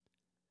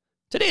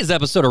Today's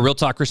episode of Real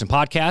Talk Christian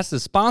Podcast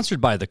is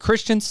sponsored by the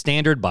Christian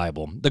Standard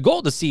Bible. The goal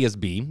of the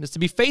CSB is to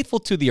be faithful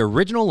to the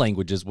original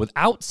languages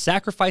without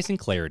sacrificing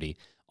clarity,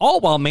 all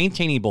while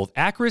maintaining both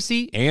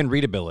accuracy and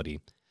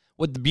readability.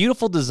 With the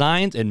beautiful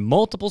designs and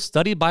multiple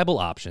study Bible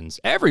options,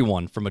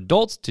 everyone from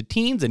adults to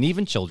teens and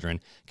even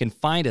children can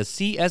find a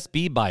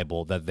CSB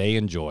Bible that they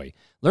enjoy.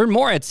 Learn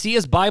more at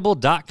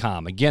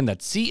csbible.com. Again,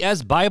 that's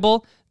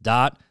csbible.com.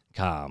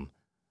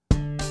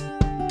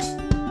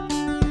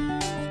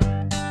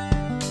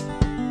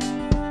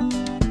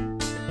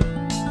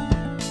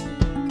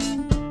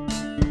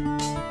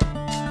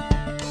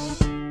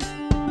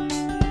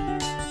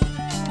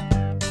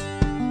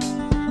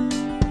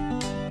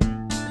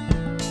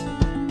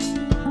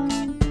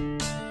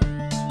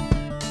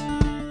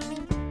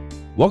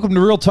 Welcome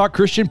to Real Talk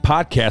Christian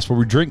Podcast, where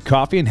we drink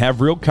coffee and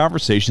have real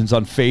conversations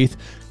on faith,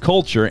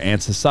 culture,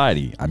 and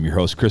society. I'm your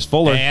host, Chris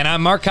Fuller. And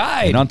I'm Mark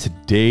Hyde. And on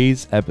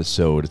today's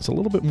episode, it's a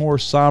little bit more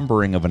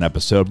sombering of an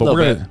episode, but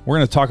we're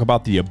going to talk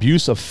about the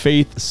abuse of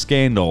faith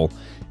scandal.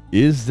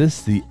 Is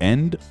this the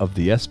end of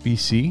the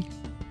SBC?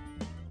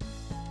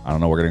 I don't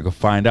know. We're going to go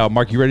find out.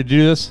 Mark, you ready to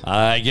do this?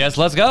 I guess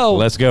let's go.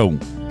 Let's go.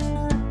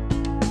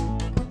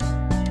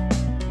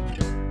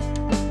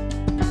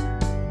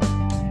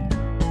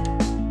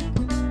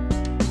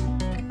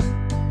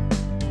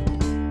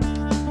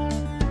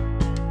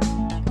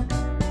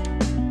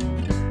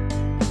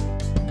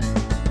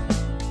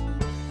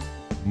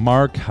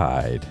 Mark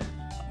Hyde.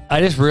 I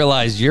just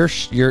realized your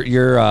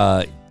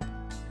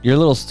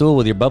little stool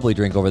with your bubbly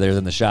drink over there is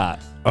in the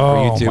shot.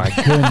 Oh my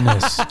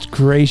goodness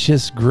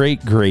gracious,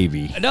 great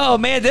gravy. No,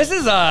 man, this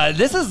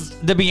is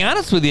to be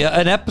honest with you,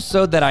 an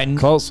episode that I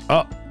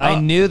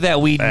knew that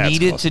we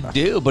needed to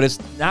do, but it's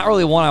not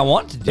really one I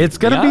want to do. It's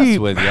gonna be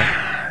with you.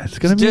 It's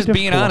gonna be just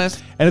being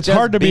honest, and it's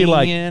hard to be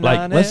like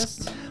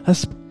let's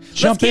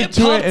jump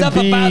into it and up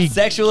be about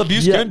sexual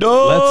abuse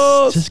scandals.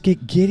 Let's just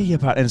get giddy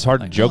about it. And it's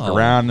hard to joke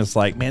around. It's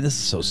like, man, this is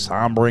so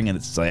sombering and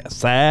it's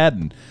sad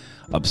and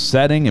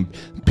upsetting, and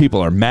people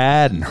are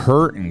mad and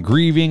hurt and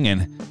grieving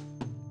and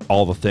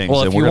all the things.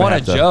 Well, and if you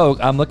want to joke,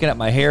 I'm looking at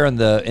my hair in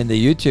the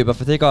YouTube. If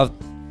I take off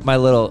my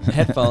little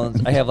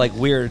headphones, I have like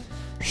weird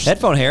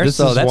headphone hair,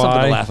 so that's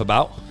something to laugh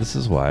about. This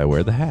is why I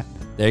wear the hat.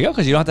 There you go,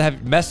 because you don't have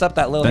to mess up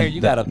that little hair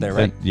you got up there,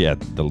 right? Yeah,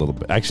 the little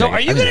bit. Actually, so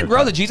are you going to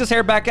grow the Jesus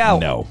hair back out?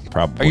 No,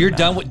 probably Are you not.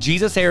 done with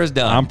Jesus hair is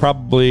done?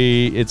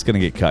 It's going to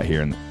get cut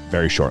here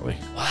very shortly.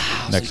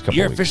 Wow. Next couple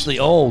You're weeks. Officially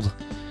old.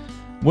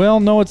 Well,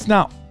 no, it's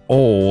not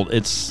old.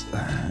 It's...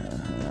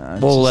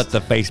 we'll let the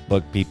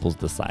Facebook peoples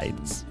decide.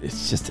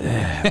 It's just...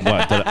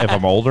 what, if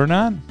I'm old or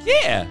not?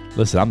 Yeah.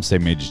 Listen, I'm the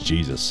same age as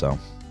Jesus, so...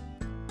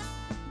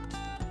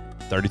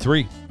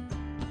 33.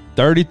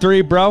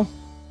 33, bro.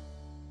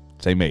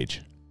 Same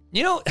age.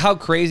 You know how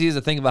crazy is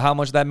to think about how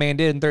much that man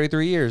did in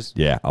 33 years?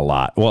 Yeah, a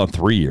lot. Well, in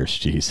 3 years,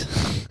 jeez.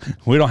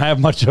 We don't have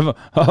much of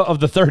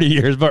the 30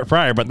 years but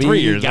prior, but 3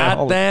 years. We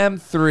got them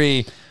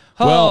 3.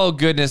 Well,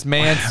 goodness,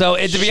 man. So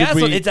to be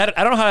honest, I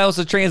don't know how else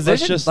to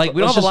transition. We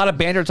don't have a lot of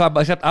banter to talk about,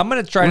 except I'm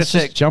going to try to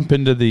just jump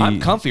into the... I'm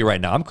comfy right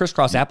now. I'm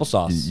crisscross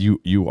applesauce.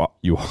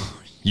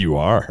 You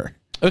are.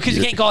 Because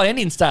you can't call it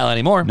Indian style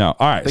anymore. No,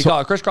 all right. They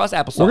call it crisscross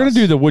applesauce. We're going to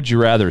do the Would You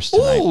Rathers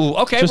tonight. Ooh,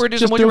 okay. We're going to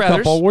do some Would You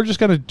Rathers. We're just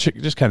going to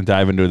just kind of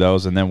dive into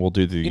those, and then we'll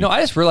do the... You know,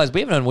 I just realized we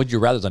haven't done Would You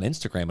Rathers on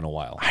Instagram in a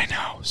while. I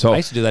know. So I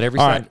used to do that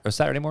every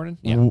Saturday morning.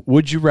 Yeah.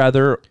 Would you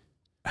rather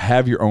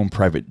have your own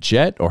private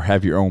jet or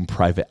have your own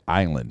private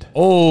island?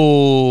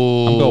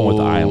 Oh. I'm going with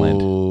the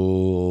island.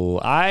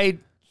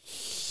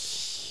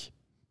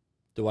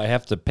 Do I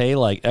have to pay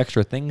like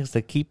extra things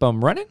to keep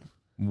them running?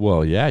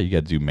 Well, yeah, you got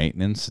to do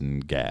maintenance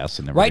and gas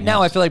and everything. Right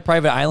now, else. I feel like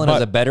private island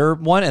is a better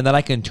one, and then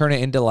I can turn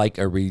it into like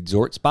a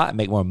resort spot and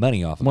make more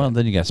money off of it. Well,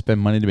 then you got to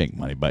spend money to make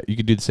money, but you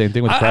could do the same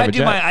thing with private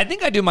jet. I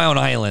think I do my own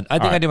island. I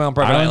think I do my own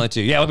private island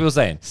too. Yeah, what people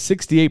saying?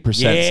 68%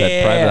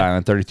 said private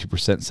island,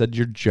 32% said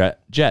your jet.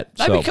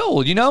 That'd be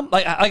cool, you know?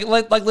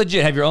 Like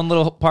legit, have your own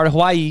little part of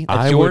Hawaii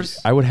that's yours.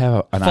 I would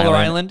have an Fuller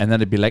island, and then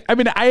it'd be like, I'm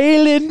an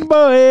island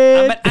boy.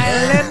 I'm an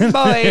island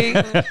boy.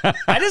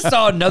 I just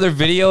saw another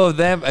video of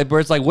them where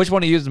it's like, which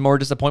one of you is more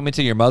disappointment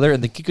to your mother?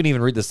 And he couldn't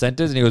even read the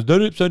sentence, and he goes, "That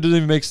sentence doesn't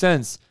even make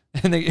sense."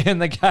 And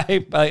the guy,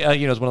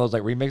 it's one of those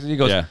like remixes. He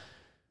goes,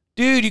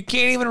 "Dude, you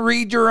can't even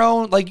read your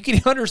own. Like, you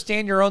can't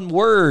understand your own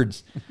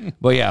words."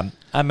 But yeah,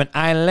 I'm an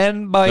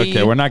island boy.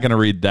 Okay, we're not going to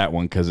read that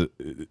one because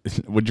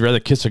would you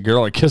rather kiss a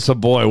girl or kiss a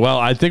boy? Well,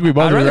 I think we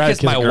both I'd would rather rather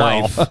kiss my a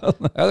girl. wife.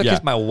 I'd rather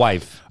kiss my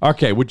wife.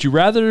 Okay, would you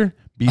rather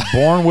be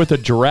born with a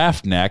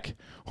giraffe neck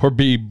or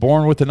be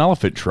born with an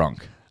elephant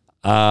trunk?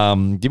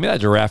 Give me that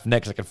giraffe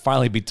neck so I can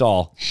finally be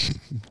tall.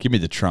 Give me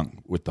the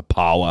trunk with the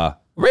pawa.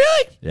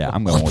 Really? Yeah,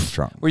 I'm going with the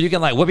trunk. Where you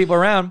can like whip people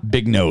around.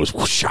 Big nose.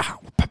 Whoosha,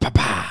 pa, pa,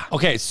 pa.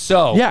 Okay,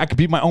 so yeah, I could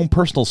be my own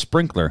personal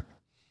sprinkler.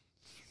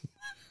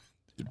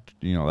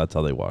 You know, that's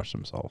how they wash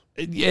themselves.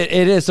 It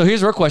is. So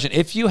here's a real question: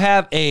 if you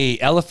have a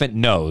elephant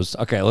nose,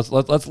 okay,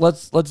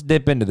 let's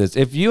dip into this.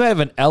 If you have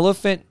an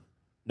elephant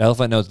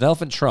nose, an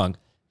elephant trunk,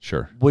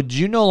 Sure. Would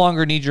you no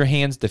longer need your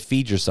hands to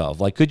feed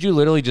yourself? Like, could you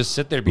literally just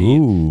sit there, be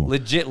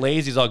legit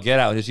lazy as all get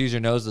out, and just use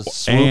your nose to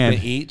swoop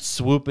and eat,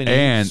 swoop and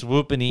eat,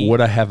 swoop and eat?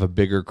 Would I have a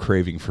bigger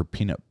craving for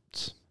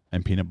peanuts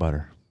and peanut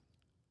butter?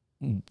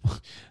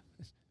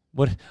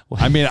 What?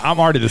 I mean,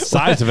 I'm already the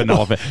size of an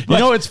elephant. You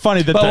know, it's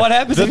funny that. But what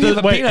happens if you have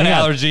a peanut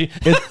allergy?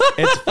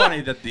 It's funny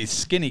that these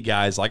skinny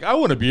guys like, I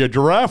want to be a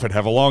giraffe and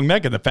have a long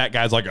neck, and the fat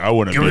guy's like, I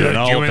want to be an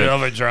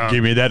elephant.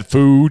 Give me that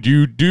food,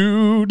 you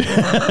dude. Dude,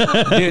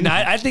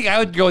 I think I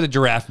would go with a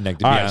giraffe neck.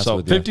 To be honest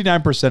with you.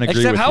 59% agree.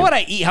 Except, how would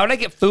I eat? How would I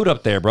get food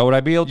up there, bro? Would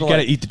I be able to? You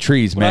gotta eat the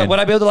trees, man. Would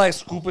I be able to like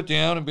scoop it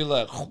down and be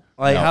like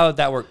how would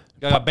that work?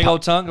 Got a big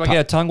old tongue? Do I get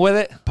a tongue with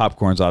it?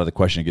 Popcorn's out of the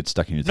question. It gets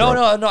stuck in your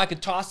throat. No. I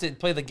could toss it and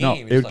play the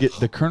game. No,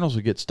 the kernels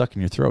would get stuck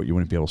in your throat. You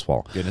wouldn't be able to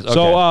swallow. Goodness, okay.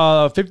 So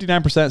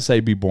 59%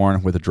 say be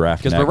born with a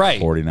giraffe neck. Because we're right.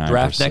 49%.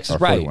 Giraffe neck's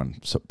right.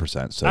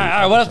 41%. So all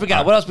right, what else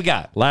we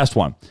got? Last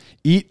one.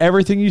 Eat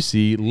everything you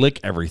see. Lick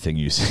everything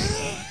you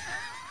see.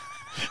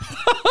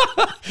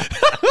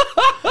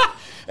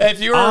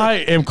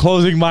 I am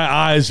closing my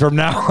eyes from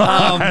now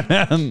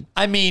on.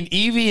 I mean,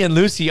 Evie and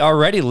Lucy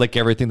already lick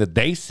everything that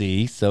they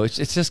see, so it's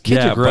just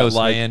kids are gross,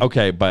 man.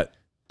 Okay, but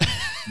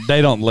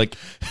they don't lick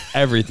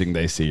everything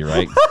they see,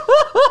 right?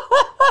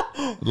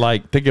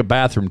 Like, think of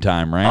bathroom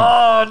time, right?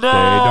 Oh, no.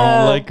 They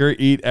don't lick or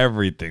eat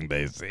everything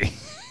they see.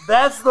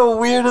 That's the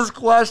weirdest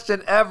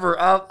question ever.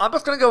 I'm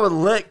just going to go with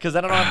lick because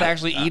I don't have to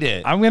actually eat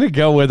it. I'm going to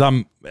go with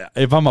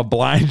if I'm a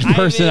blind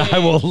person, I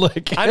will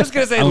lick. I'm just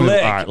going to say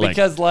lick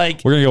because,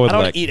 like, we're gonna go with I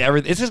don't lick. Eat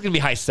everything. It's just going to be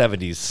high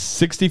 70s.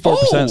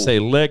 64% say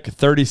lick,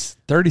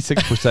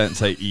 36%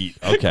 say eat.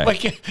 Okay.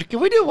 Wait, can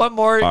we do one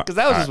more? Because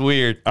that was just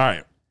weird. All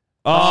right.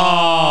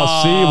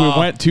 Oh, see, we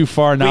went too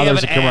far. Now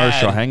there's a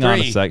commercial. Ad. Hang on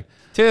a sec.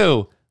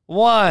 2,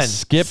 1.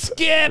 Skip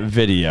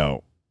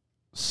video.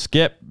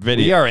 Skip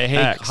video. We are a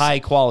high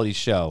quality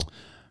show.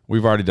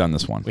 We've already done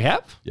this one. We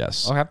have?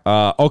 Yes. Okay.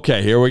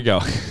 Okay, here we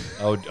go.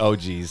 Oh,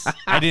 geez.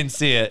 I didn't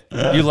see it.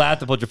 You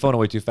laughed and pulled your phone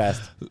away too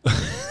fast.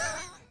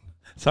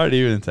 It's hard to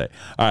even say.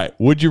 All right.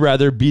 Would you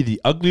rather be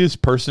the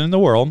ugliest person in the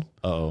world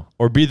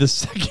or be the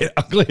second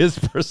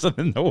ugliest person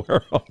in the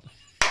world?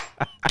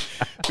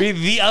 Be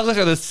the ugliest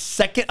or the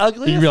second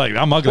ugliest? You'd be like,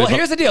 I'm ugly. Well,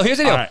 here's the deal.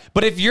 Right.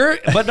 But if you're,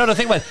 think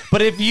about it.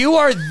 But if you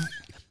are,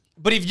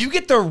 but if you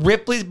get the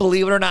Ripley's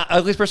Believe It or Not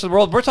ugliest person in the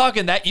world, we're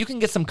talking that you can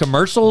get some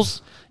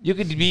commercials. You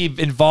could be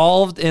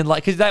involved in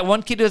because that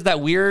one kid does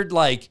that weird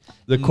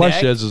the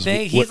question is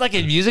thing. He's like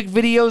in music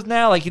videos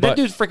now. Like that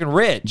dude's freaking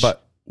rich.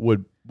 But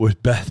would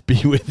Beth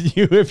be with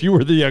you if you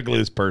were the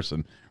ugliest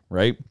person?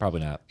 Right?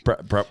 Probably not.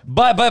 But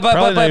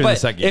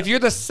if you're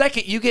the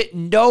second, you get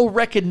no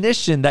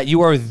recognition that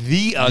you are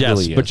the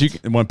ugliest. Yes,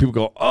 but when people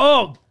go,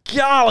 oh,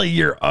 golly,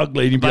 you're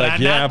ugly, and you'd be like,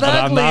 yeah, but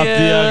I'm not the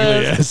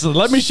ugliest. So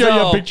let me show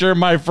you a picture of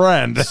my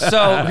friend.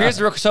 So here's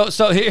the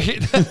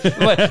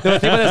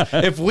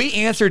if we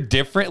answer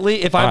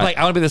differently, if I'm like,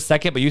 I want to be the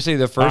second, but you say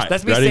the first,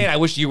 that's me saying I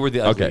wish you were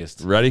the ugliest.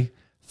 Okay, ready?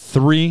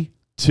 3,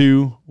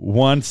 2,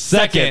 1,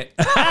 second.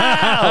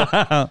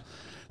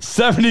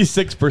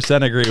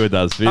 76% agree with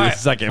us. Be the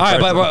second. All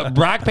right, but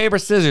rock, paper,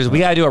 scissors. We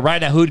gotta do it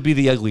right now. Who'd be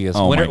the ugliest?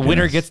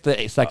 Winner gets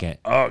the second.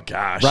 Oh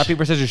gosh. Rock,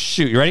 paper, scissors,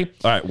 shoot. You ready?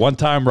 All right. One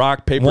time,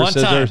 rock, paper,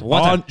 scissors.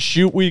 One time.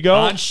 Shoot we go.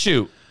 On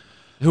shoot.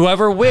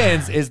 Whoever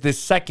wins is the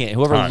second.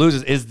 Whoever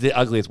loses is the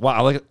ugliest.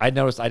 Wow, I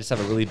noticed I just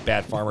have a really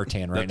bad farmer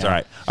tan right now. All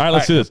right. All right,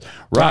 let's do this.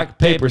 Rock,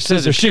 paper,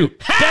 scissors, shoot.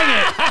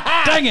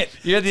 Dang it.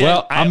 Dang it.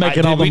 Well, I'm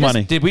making all the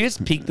money. Did we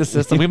just peak the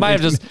system? We might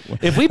have just,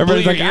 if we blew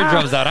your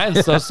eardrums out, I'm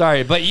so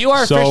sorry. But you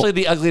are officially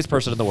the ugliest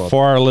person in the world.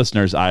 For our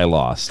listeners, I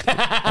lost. All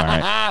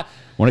right.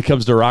 When it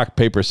comes to rock,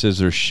 paper,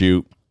 scissors,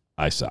 shoot,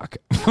 I suck.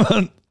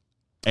 And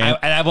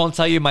I won't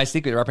tell you my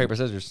secret, rock, paper,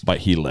 scissors. But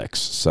he licks,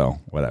 so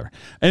whatever.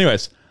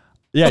 Anyways.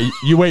 Yeah,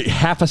 you wait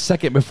half a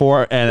second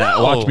before and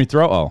watch me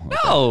throw. Oh, okay.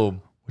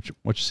 No.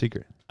 What's your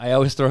secret? I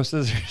always throw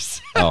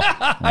scissors.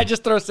 I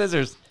just throw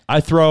scissors. I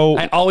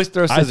always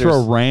throw scissors. I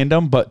throw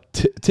random, but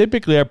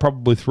typically I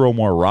probably throw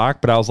more rock.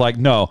 But I was like,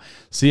 no.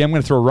 See, I'm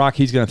going to throw rock.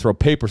 He's going to throw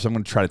paper, so I'm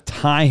going to try to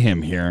tie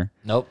him here.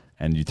 Nope.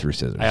 And you threw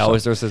scissors. I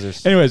always throw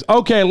scissors. Anyways,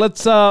 okay,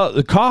 let's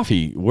the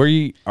coffee.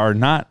 We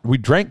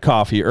drank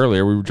coffee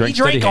earlier. We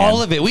drank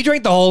all of it. We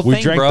drank the whole thing, bro.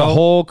 We drank the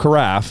whole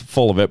carafe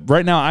full of it.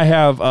 Right now I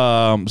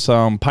have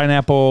some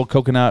pineapple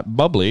coconut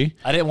bubbly.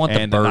 I didn't want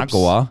and the burps. An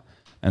aqua.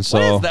 And so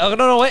what is that?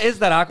 No, what is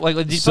that aqua? Like,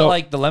 did you put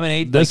like the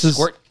lemonade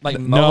squirt like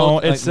it's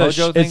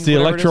the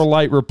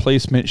electrolyte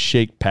replacement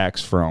shake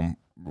packs from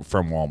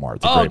Walmart.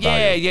 It's a great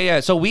value. Yeah.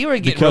 So we were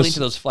getting really into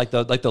those like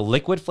the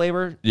liquid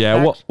flavor.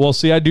 Yeah, well,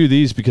 see, I do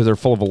these because they're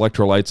full of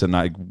electrolytes, and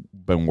I've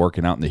been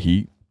working out in the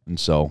heat, and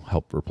so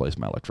help replace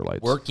my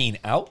electrolytes. Working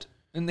out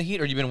in the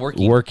heat, or you've been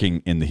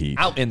working in the heat?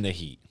 Out in the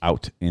heat.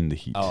 Out in the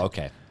heat. Oh,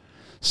 okay.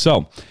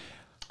 So.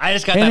 I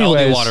just got that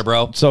Aldi water,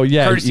 bro. So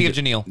yeah, courtesy of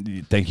Janelle.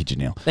 Thank you,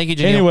 Janelle. Thank you,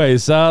 Janelle.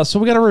 Anyways, so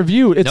we got a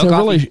review.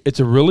 It's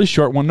a really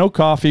short one. No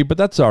coffee, but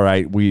that's all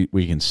right. We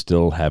can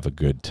still have a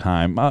good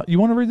time.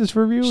 You want to read this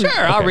review? Sure,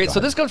 I'll read. So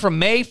this comes from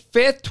May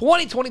 5th,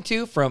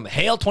 2022 from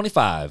Hale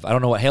 25. I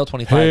don't know what Hale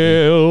 25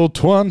 Hale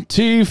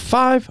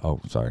 25.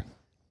 Oh, sorry.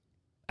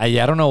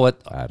 Yeah, I don't know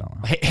what. I don't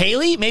know.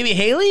 Haley? Maybe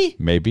Haley?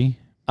 Maybe.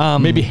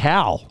 Maybe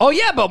Hal. Oh,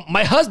 yeah, but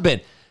my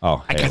husband.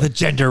 Oh, I got the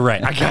gender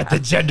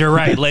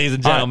right. Ladies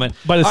and gentlemen.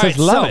 But it says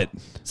love it.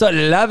 So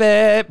love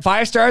it.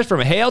 5 stars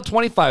from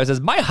Hale25. It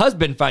says, my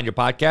husband found your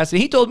podcast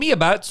and he told me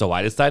about it, so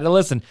I decided to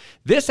listen.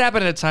 This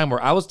happened at a time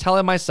where I was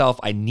telling myself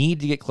I need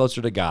to get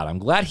closer to God. I'm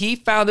glad he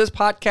found this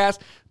podcast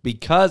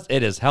because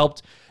it has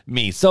helped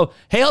me. So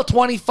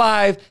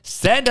Hale25,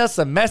 send us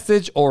a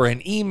message or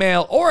an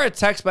email or a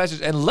text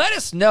message and let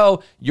us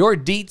know your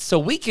deets so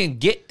we can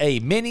get a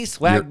mini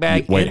swag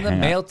bag in the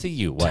mail to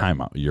you. What? Time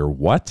out. Your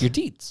what? Your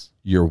deets.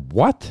 Your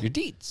what? Your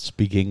deets.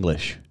 Speak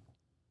English.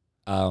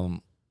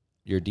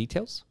 Your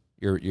details?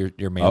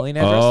 Your mailing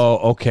address?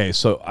 Oh, okay.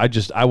 So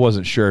I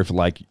wasn't sure if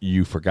like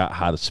you forgot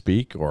how to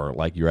speak or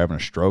like you're having a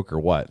stroke or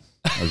what.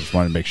 I just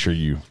wanted to make sure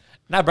you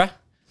Nah, bruh.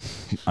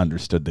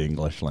 understood the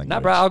English language. Nah,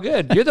 bro, all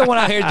good. You're the one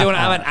out here doing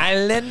I'm an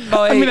island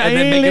boy and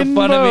then making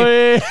fun of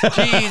me.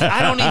 Jeez,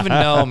 I don't even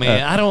know,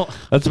 man. I don't.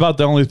 That's about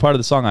the only part of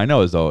the song I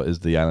know is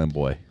the Island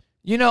Boy.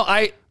 You know,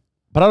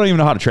 But I don't even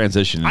know how to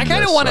transition. I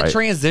kind of want to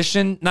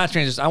transition, not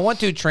transition. I want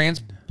to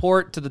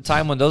transport to the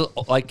time when those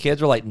like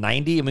kids were like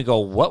 90 and we go,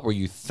 what were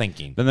you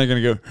thinking? Then they're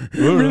going to go,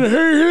 I'm an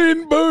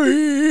Island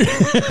Boy.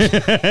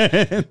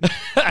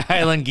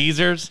 Island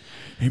Geezers.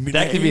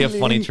 That could be a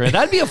funny trend.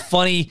 That'd be a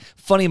funny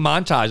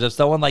montage of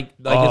someone like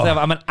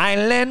I'm an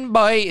island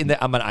boy and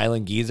I'm an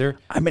island geezer.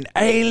 I'm an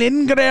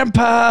island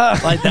grandpa.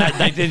 Like that.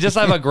 Like they just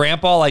have a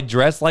grandpa like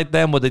dressed like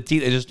them with the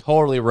teeth. They just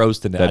totally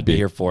roasting it. I'd be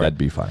here for it. That'd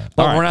be funny.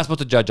 But we're not supposed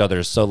to judge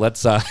others, so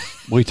let's.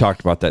 We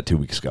talked about that 2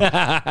 weeks ago.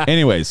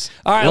 Anyways,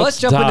 all right, let's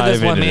jump into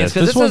this one, man.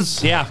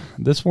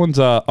 This one's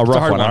a rough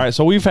one. one. All right,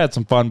 so we've had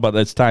some fun, but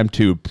it's time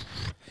to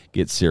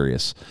get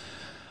serious.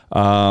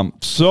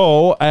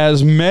 So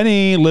as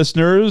many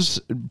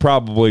listeners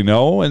probably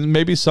know, and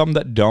maybe some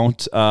that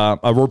don't,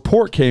 a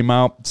report came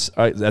out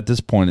at this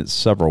point, it's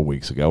several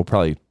weeks ago,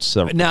 probably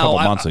couple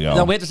months ago.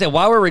 No, we have to say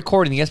while we're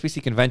recording, the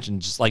SBC convention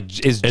is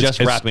just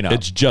wrapping up.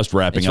 It's just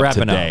wrapping up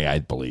today, I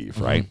believe,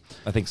 right?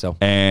 I think so.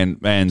 And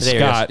today,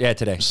 Scott,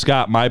 today.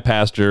 Scott, my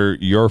pastor,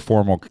 your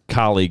former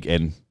colleague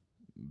and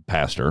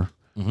pastor,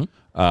 is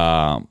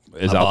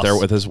out there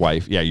with his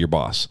wife. Yeah, your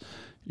boss.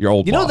 Your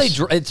old boss. They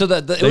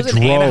it was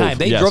in Anaheim.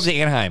 They drove to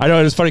Anaheim. I know,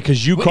 it was funny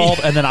because you called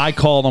and then I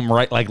called them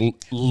right, like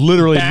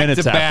literally back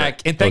minutes to after.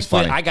 Back. And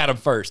thankfully, I got them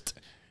first.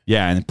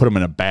 Yeah, and put him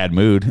in a bad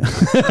mood.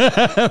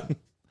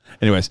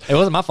 Anyways, it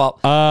wasn't my fault.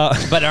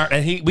 But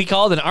we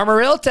called in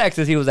Amarillo,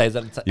 Texas. He was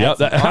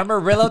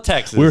Amarillo,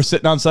 Texas. We were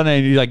sitting on Sunday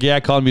and he's like, "Yeah, I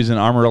called him. He was in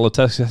Amarillo,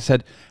 Texas." I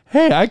said,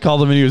 "Hey, I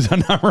called him and he was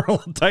in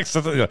Amarillo,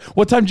 Texas."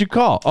 What time did you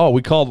call? Oh,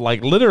 we called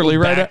like literally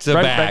back to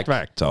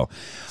back. So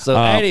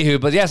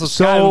anywho, but yeah, so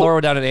Scott and Laura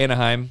were down in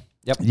Anaheim.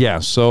 Yep. Yeah.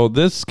 So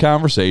this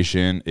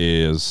conversation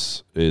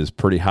is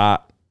pretty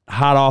hot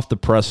off the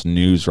press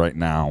news right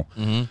now.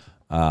 Mm-hmm.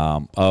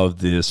 Of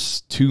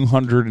this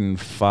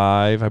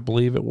 205, I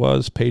believe it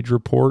was, page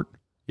report.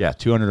 Yeah,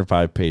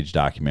 205 page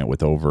document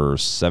with over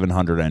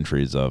 700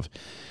 entries of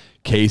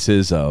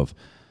cases of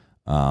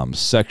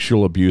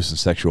sexual abuse and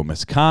sexual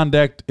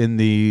misconduct in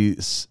the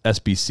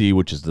SBC,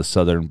 which is the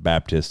Southern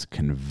Baptist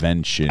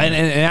Convention. And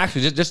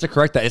actually, just to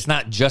correct that, it's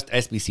not just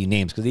SBC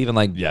names, because even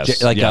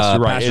Pastor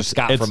right.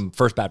 Scott from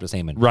First Baptist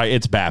Hammond. Right,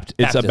 it's Baptist.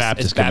 It's a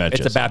Baptist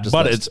convention. It's a Baptist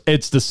but list.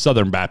 it's the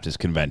Southern Baptist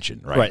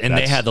Convention, right? Right, and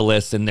they had the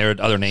list, and there are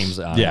other names.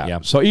 Yeah.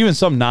 So even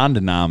some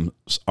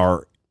non-denoms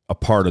are a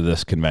part of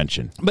this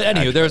convention. But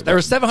anyway, there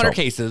were 700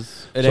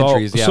 cases and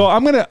entries. Yeah. So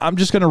I'm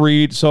just gonna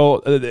read.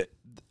 So.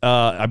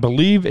 I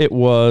believe it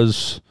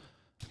was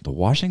the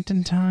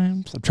Washington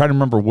Times. I'm trying to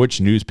remember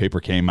which newspaper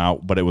came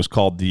out, but it was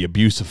called the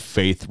Abuse of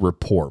Faith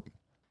Report.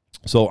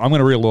 So I'm going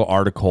to read a little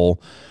article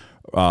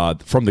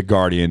from the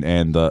Guardian,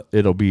 and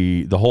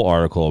the whole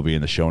article will be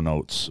in the show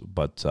notes.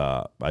 But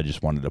I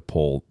just wanted to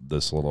pull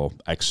this little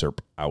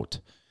excerpt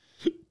out.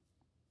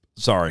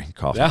 Sorry,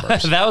 coffee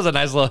burst. That was a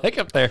nice little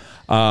hiccup there.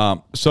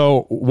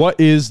 So what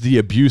is the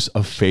Abuse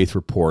of Faith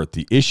Report?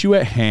 The issue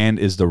at hand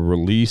is the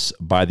release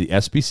by the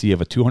SBC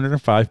of a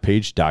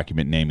 205-page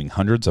document naming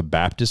hundreds of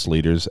Baptist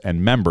leaders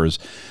and members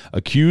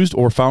accused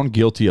or found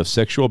guilty of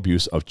sexual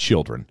abuse of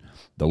children.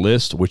 The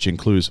list, which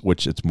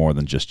it's more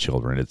than just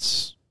children,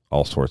 it's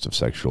all sorts of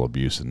sexual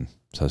abuse and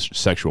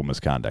sexual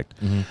misconduct.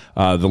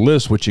 Mm-hmm. The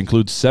list, which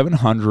includes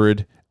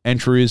 700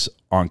 entries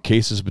on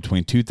cases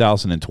between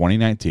 2000 and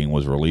 2019,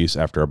 was released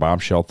after a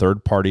bombshell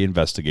third-party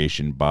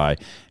investigation by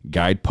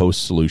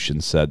Guidepost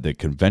Solutions said that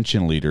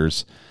convention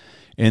leaders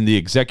in the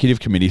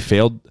executive committee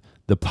failed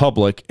the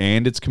public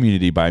and its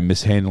community by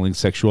mishandling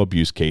sexual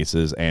abuse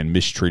cases and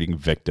mistreating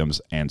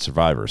victims and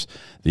survivors.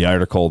 The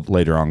article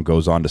later on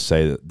goes on to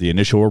say that the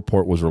initial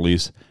report was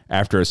released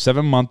after a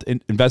 7-month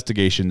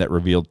investigation that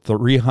revealed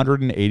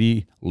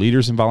 380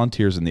 leaders and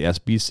volunteers in the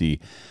SBC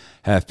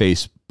have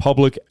faced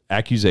public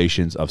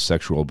accusations of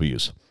sexual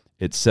abuse.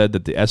 It said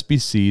that the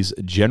SBC's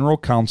general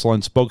counsel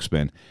and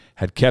spokesman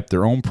had kept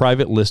their own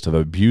private list of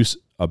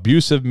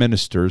abusive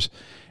ministers,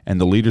 and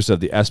the leaders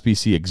of the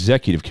SBC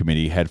executive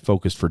committee had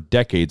focused for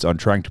decades on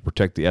trying to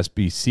protect the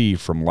SBC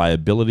from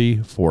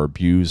liability for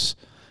abuse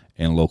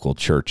in local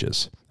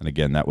churches. And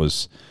again, that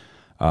was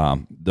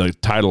the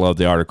title of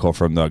the article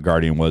from The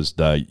Guardian was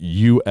the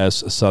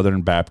U.S.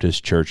 Southern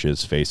Baptist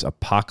Churches Face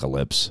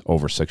Apocalypse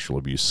Over Sexual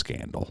Abuse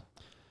Scandal.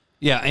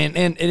 Yeah,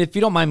 and if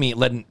you don't mind me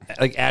letting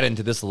add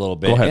into this a little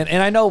bit, Go ahead.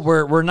 And I know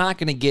we're not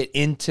going to get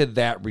into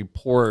that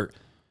report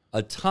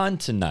a ton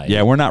tonight.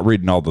 Yeah, we're not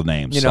reading all the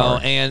names. You know,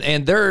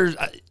 and there's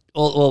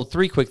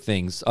two quick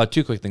things.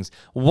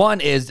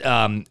 One is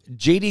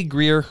J.D.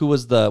 Greear, who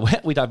was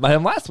we talked about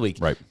him last week,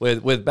 right?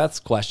 With Beth's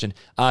question.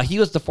 He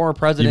was the former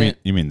president.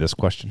 You mean this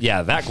question?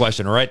 Yeah, that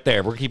question right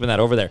there. We're keeping that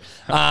over there.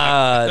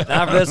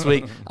 Not for this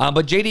week.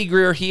 But J.D.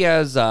 Greear, he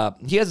has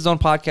his own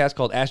podcast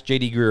called Ask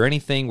J.D. Greear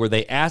Anything, where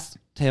they asked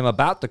him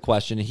about the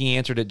question, and he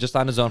answered it just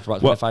on his own for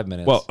about 25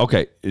 minutes. Well,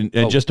 okay,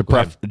 and just to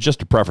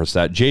preface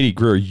that, J.D.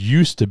 Greear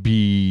used to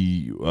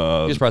be he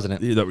was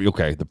president.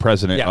 The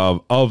president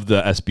of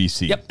the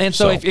SBC. Yep. And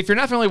so if you're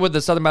not familiar with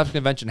the Southern Baptist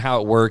Convention,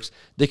 how it works,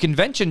 the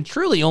convention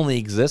truly only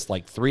exists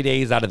like 3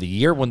 days out of the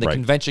year when the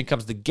convention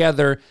comes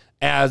together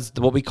as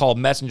what we call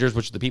messengers,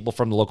 which are the people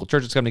from the local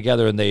churches come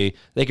together, and they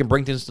can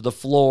bring things to the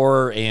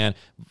floor, and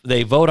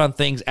they vote on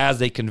things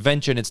as a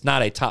convention. It's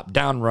not a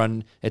top-down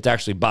run. It's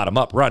actually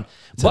bottom-up run.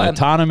 It's an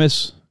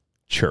autonomous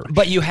church.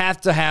 But you have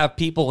to have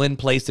people in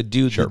place to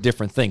do the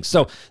different things.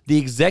 So the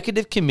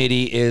executive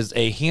committee is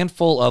a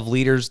handful of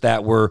leaders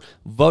that were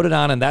voted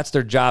on, and that's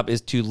their job, is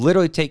to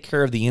literally take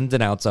care of the ins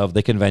and outs of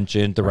the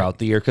convention throughout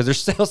the year, because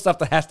there's still stuff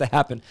that has to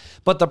happen.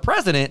 But the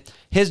president,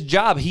 his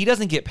job, he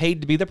doesn't get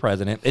paid to be the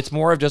president. It's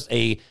more of just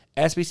a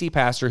SBC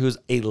pastor who's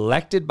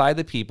elected by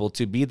the people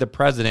to be the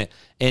president.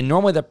 And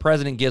normally the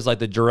president gives like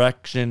the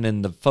direction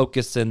and the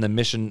focus and the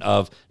mission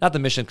of, not the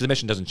mission, because the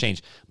mission doesn't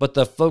change, but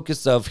the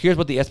focus of here's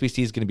what the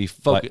SBC is going to be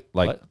focused.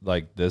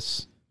 Like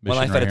this mission One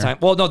life right at a here? time.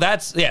 Well, no,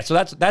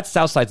 so that's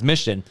Southside's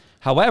mission.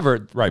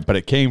 However, right,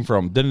 but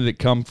didn't it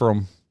come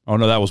from, oh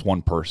no, that was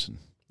one person.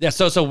 Yeah,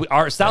 so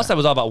our Southside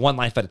was all about one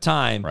life at a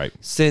time, right?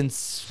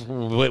 Since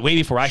way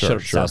before I showed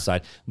up to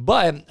Southside.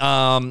 But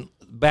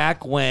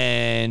back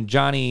when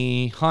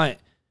Johnny Hunt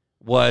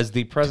was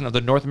the president of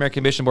the North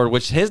American Mission Board,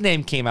 which his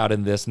name came out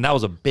in this, and that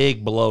was a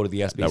big blow to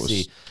the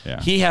SBC.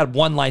 He had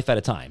one life at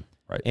a time,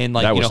 right? And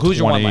like, who's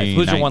your one life?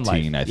 Who's your one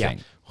life? I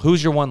think.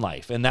 Who's your one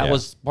life? And that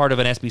was part of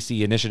an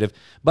SBC initiative.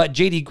 But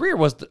J.D. Greear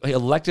was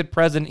elected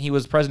president. He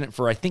was president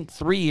for, I think,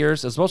 3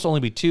 years. It was supposed to only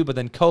be 2, but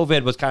then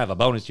COVID was kind of a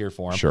bonus year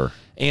for him. Sure.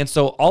 And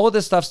so all of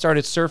this stuff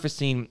started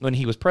surfacing when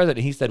he was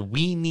president. He said,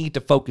 we need to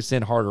focus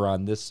in harder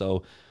on this.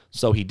 So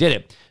he did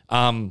it.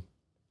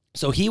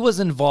 So he was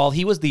involved.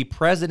 He was the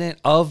president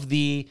of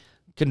the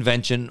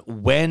convention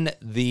when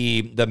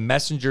the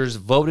messengers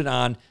voted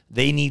on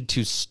they need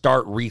to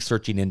start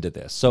researching into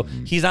this. So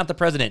he's not the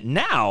president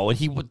now, and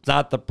he was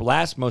not the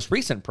most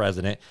recent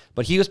president,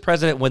 but he was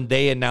president when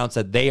they announced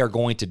that they are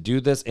going to do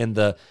this, and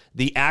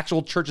the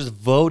actual churches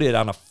voted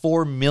on a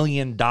 $4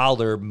 million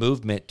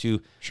movement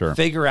to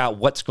figure out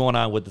what's going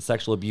on with the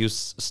sexual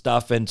abuse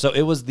stuff. And so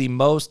it was the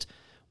most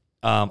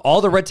all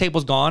the red tape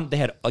was gone. They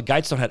had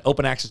Guidestone had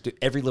open access to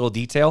every little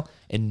detail,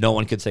 and no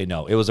one could say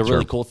no. It was a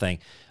really cool thing.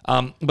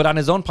 But on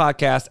his own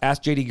podcast,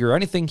 Ask J.D. Greear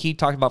Anything, he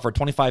talked about for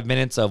 25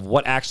 minutes of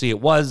what actually it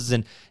was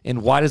and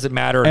why does it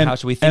matter and how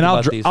should we think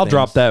about these things. I'll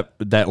drop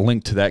that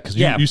link to that because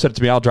you said it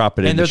to me. I'll drop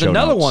it in the show And there's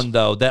another notes. one,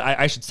 though, that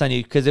I should send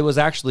you because it was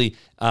actually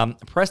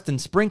Preston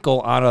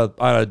Sprinkle on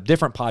a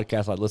different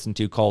podcast I listened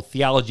to called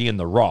Theology in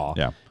the Raw.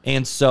 Yeah.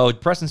 And so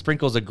Preston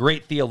Sprinkle is a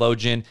great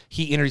theologian.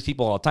 He interviews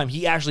people all the time.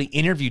 He actually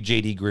interviewed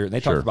J.D. Greear, and they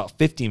talked for about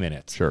 50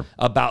 minutes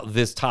about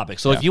this topic.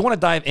 So if you want to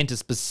dive into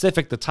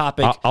the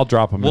topic, I'll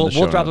drop them in the show notes.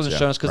 We'll drop them in the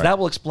show notes because that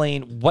will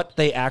explain what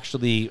they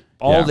actually,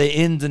 all the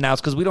ins and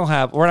outs, because we're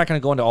not going to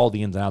go into all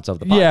the ins and outs of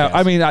the podcast. Yeah,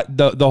 I mean,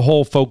 the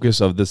whole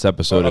focus of this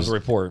episode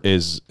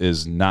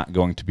is not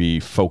going to be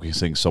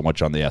focusing so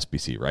much on the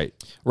SBC, right?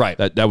 Right.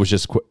 That was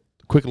just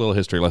quick little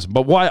history lesson.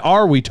 But why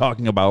are we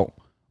talking about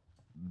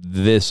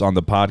this on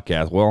the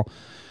podcast? Well,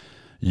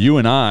 you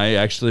and I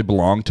actually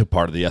belong to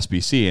part of the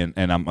SBC,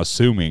 and I'm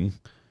assuming,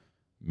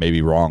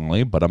 maybe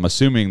wrongly, but I'm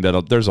assuming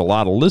that there's a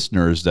lot of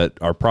listeners that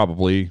are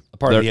probably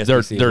part of the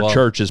SBC. Their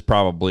church is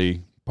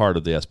probably part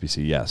of the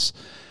SBC, yes.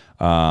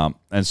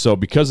 And so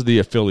because of the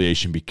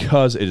affiliation,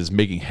 because it is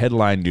making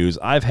headline news,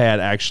 I've had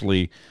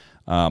actually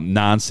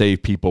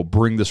non-saved people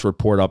bring this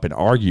report up in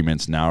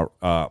arguments now,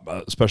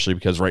 especially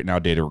because right now,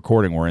 data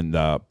recording, we're in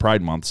the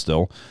Pride Month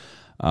still.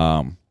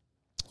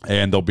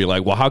 And they'll be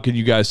like, well, how can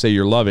you guys say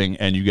you're loving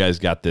and you guys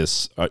got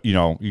this,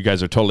 you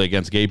guys are totally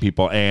against gay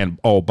people. And,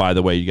 oh, by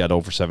the way, you got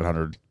over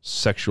 700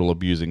 sexual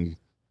abusing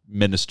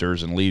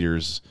ministers and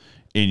leaders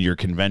in your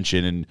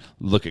convention, and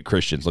look at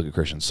Christians.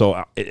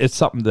 So it's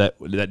something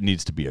that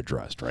needs to be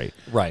addressed, right?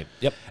 Right.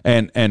 Yep.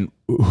 And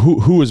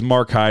who is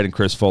Mark Hyde and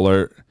Chris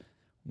Fuller?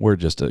 We're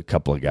just a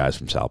couple of guys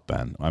from South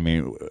Bend. I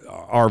mean,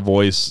 our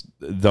voice,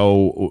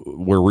 though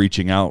we're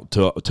reaching out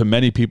to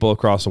many people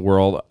across the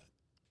world,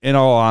 in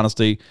all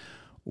honesty,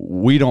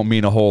 we don't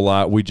mean a whole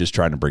lot. We just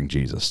trying to bring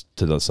Jesus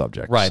to the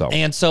subject. Right. So.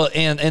 And so,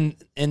 and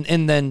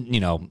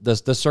then,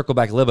 the circle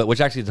back a little bit,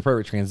 which actually is the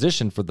perfect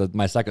transition for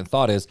my second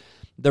thought is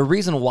the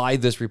reason why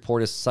this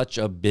report is such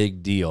a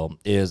big deal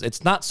is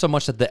it's not so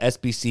much that the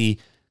SBC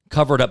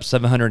covered up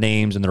 700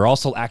 names and they're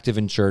also active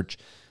in church,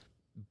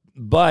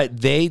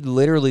 but they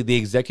literally, the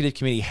executive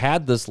committee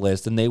had this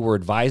list and they were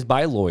advised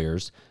by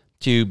lawyers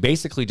to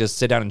basically just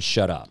sit down and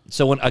shut up.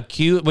 So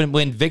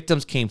when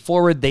victims came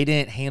forward, they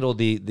didn't handle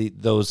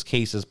those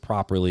cases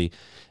properly.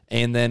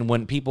 And then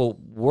when people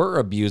were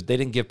abused, they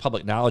didn't give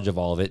public knowledge of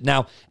all of it.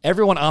 Now,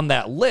 everyone on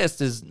that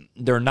list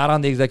they're not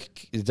on the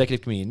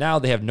executive committee now.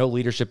 They have no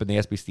leadership in the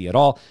SBC at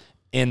all.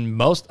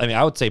 And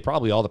I would say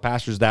probably all the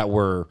pastors that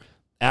were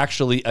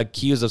actually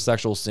accused of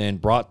sexual sin,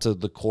 brought to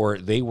the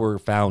court, they were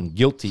found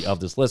guilty of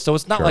this list. So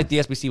it's not like the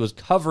SBC was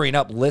covering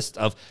up list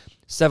of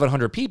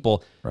 700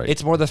 people. Right.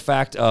 It's more the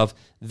fact of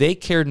they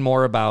cared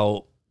more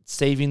about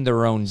saving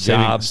their own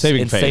jobs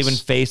saving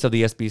face of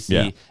the SBC.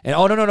 Yeah. And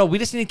no, we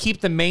just need to keep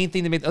the main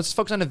thing. Let's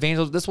focus on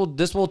evangelism.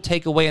 This will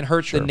take away and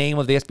hurt the name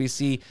of the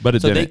SBC.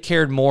 But they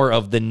cared more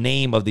of the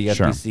name of the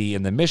SBC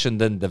and the mission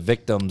than the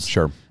victims.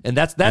 Sure. And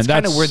that's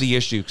kind of where the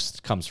issue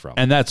comes from.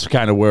 And that's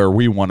kind of where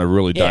we want to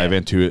really dive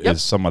into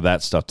is some of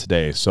that stuff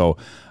today. So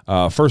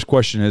first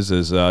question is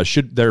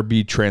should there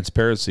be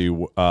transparency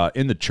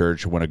in the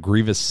church when a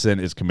grievous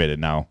sin is committed?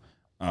 Now,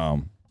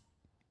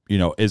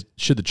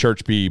 should the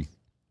church be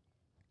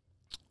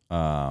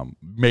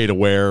made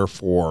aware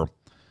for,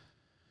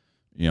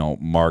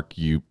 Mark,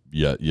 you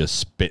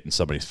spit in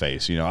somebody's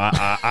face.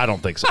 I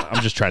don't think so.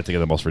 I'm just trying to think of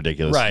the most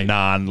ridiculous,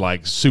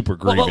 super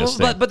grievous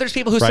thing. But there's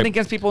people who sin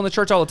against people in the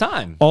church all the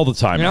time. All the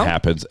time it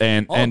happens.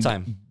 And the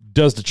time.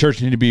 Does the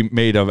church need to be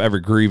made of every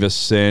grievous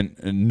sin?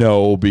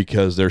 No,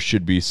 because there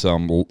should be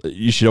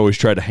you should always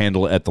try to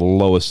handle it at the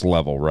lowest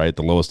level, right?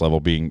 The lowest level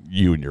being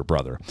you and your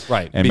brother.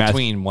 Right, and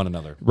between one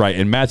another. Right,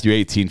 and Matthew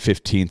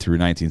 18:15 through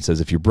 19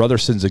 says, if your brother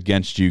sins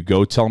against you,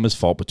 go tell him his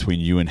fault between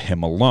you and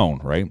him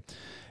alone, right?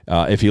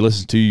 If he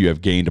listens to you, you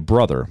have gained a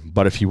brother.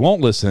 But if he won't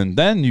listen,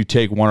 then you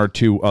take one or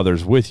two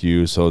others with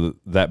you, so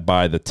that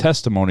by the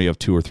testimony of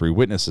 2 or 3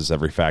 witnesses,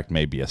 every fact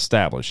may be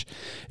established.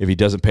 If he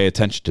doesn't pay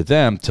attention to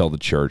them, tell the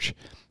church.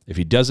 If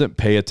he doesn't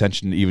pay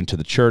attention even to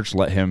the church,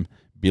 let him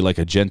be like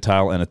a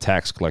Gentile and a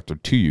tax collector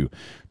to you.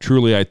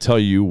 Truly, I tell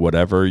you,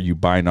 whatever you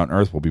bind on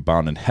earth will be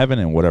bound in heaven,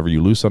 and whatever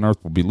you loose on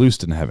earth will be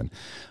loosed in heaven.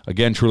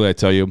 Again, truly, I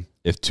tell you,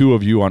 if 2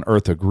 of you on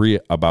earth agree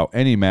about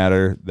any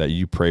matter that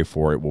you pray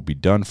for, it will be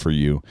done for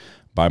you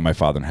by my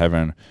Father in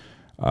heaven.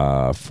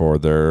 For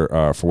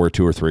where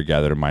 2 or 3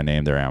 gathered in my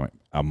name, there I am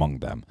among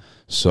them.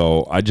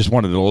 So I just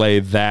wanted to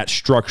lay that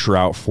structure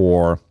out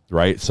for.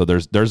 Right, so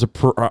there's a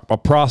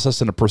process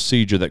and a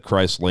procedure that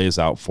Christ lays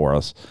out for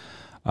us,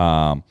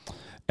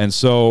 and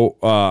so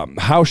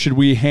how should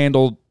we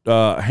handle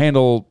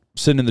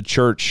sin in the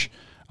church?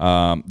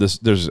 I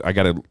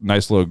got a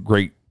nice little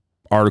great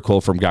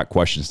article from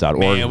gotquestions.org.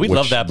 Man, we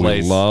love that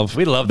place. We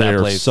love that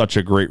place. They're such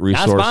a great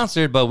resource. Not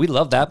sponsored, but we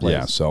love that place.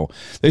 Yeah, so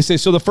they say,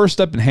 so the first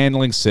step in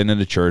handling sin in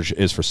the church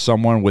is for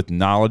someone with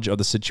knowledge of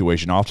the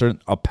situation, often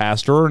a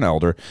pastor or an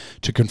elder,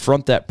 to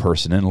confront that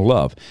person in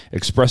love,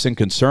 expressing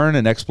concern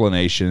and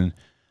explaining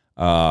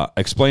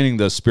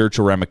the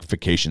spiritual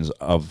ramifications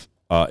of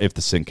if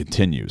the sin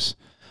continues.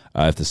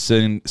 If the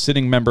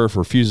sinning member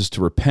refuses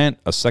to repent,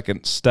 a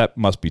second step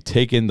must be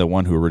taken. The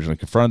one who originally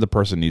confronted the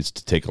person needs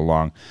to take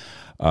along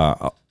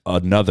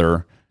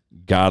another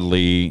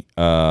godly,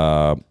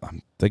 I'm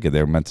thinking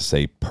they were meant to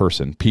say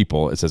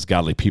people. It says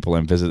godly people,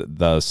 and visit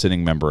the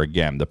sinning member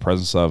again. The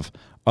presence of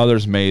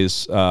others may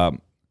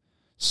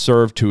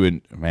serve to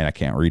induce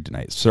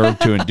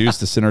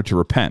the sinner to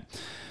repent.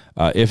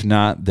 If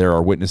not, there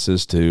are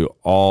witnesses to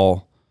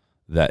all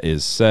that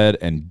is said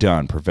and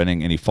done,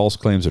 preventing any false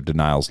claims or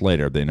denials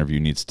later. The interview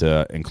needs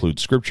to include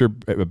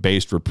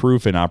scripture-based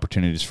reproof and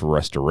opportunities for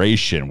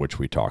restoration, which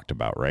we talked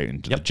about, right?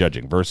 And the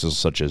judging verses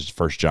such as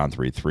 1 John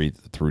 3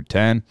 through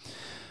 10,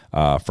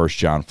 1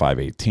 John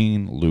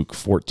 5:18, Luke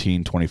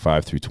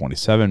 14:25 through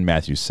 27,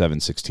 Matthew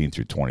 7:16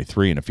 through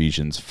 23, and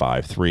Ephesians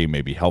 5:3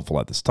 may be helpful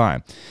at this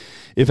time.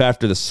 If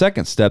after the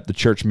second step, the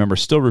church member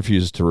still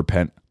refuses to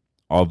repent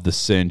of the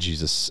sin,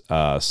 Jesus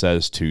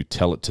says to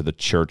tell it to the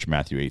church,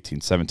 Matthew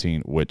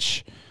 18:17,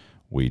 which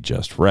we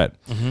just read.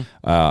 Mm-hmm.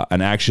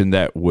 An action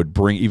that would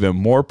bring even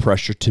more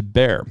pressure to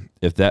bear.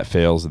 If that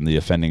fails, then the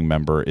offending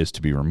member is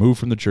to be removed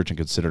from the church and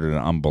considered an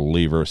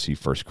unbeliever. See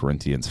 1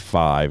 Corinthians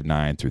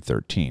 5:9 through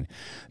 13.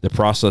 The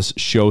process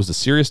shows the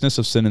seriousness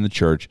of sin in the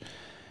church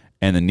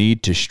and the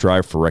need to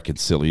strive for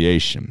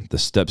reconciliation. The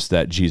steps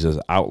that Jesus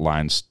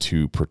outlines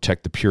to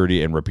protect the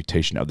purity and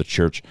reputation of the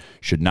church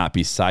should not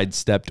be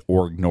sidestepped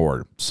or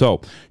ignored.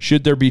 So,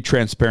 should there be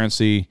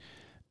transparency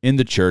in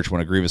the church when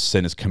a grievous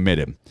sin is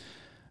committed?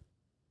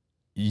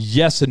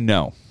 Yes and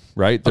no,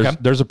 right?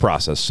 There's a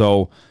process.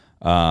 So,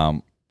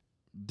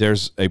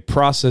 there's a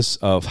process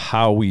of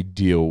how we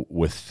deal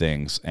with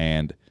things,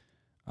 and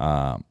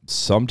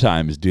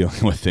sometimes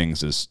dealing with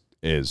things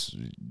is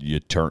you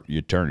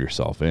turn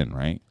yourself in,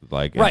 right?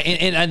 Right,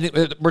 and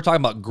we're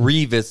talking about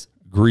grievous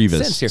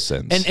grievous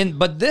sins.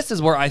 But this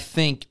is where I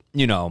think,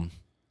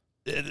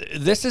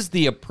 this is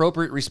the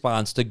appropriate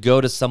response to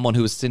go to someone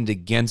who has sinned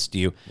against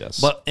you.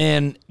 Yes.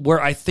 And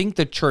where I think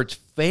the church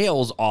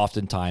fails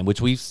oftentimes,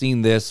 which we've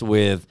seen this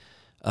with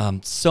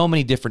so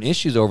many different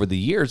issues over the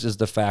years, is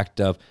the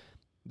fact of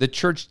the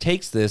church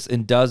takes this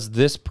and does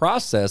this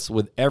process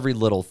with every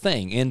little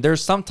thing. And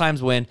there's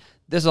sometimes when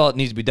this is all that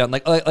needs to be done.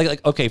 Like,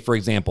 okay, for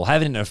example,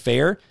 having an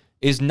affair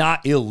is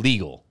not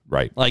illegal.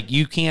 Right. Like,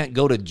 you can't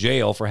go to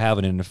jail for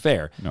having an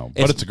affair. No,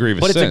 but it's a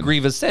grievous sin. But it's a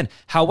grievous sin.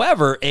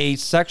 However, a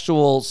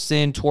sexual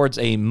sin towards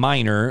a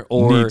minor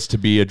needs to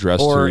be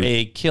addressed, or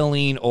a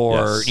killing,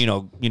 or,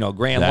 yes.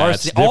 grand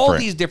larceny, all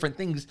these different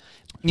things,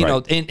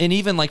 and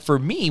even like for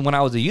me, when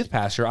I was a youth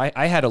pastor,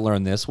 I had to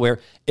learn this, where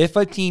if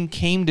a teen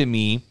came to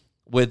me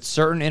with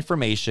certain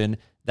information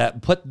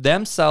that put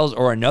themselves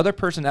or another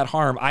person at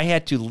harm, I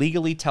had to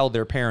legally tell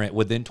their parent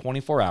within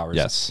 24 hours.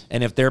 Yes.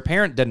 And if their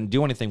parent didn't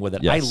do anything with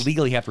it, yes. I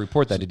legally have to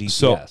report that to DCS.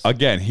 So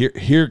again,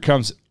 here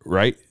comes,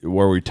 right,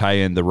 where we tie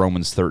in the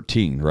Romans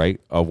 13, right,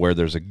 of where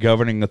there's a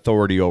governing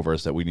authority over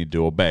us that we need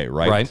to obey,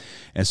 right? Right.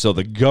 And so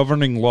the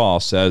governing law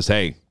says,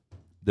 hey,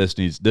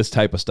 this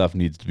type of stuff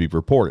needs to be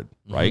reported,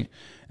 right?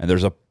 And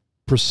there's a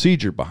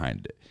procedure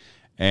behind it,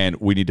 and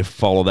we need to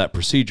follow that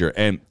procedure.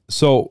 And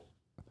so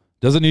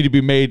does it need to be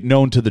made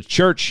known to the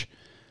church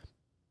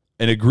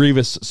in a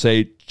grievous,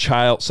 say,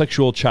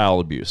 sexual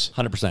child abuse?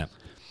 100%.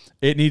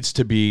 It needs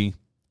to be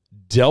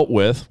dealt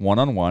with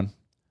one-on-one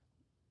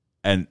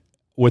and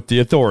with the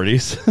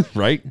authorities,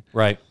 right?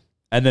 Right.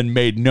 And then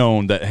made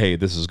known that, hey,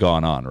 this has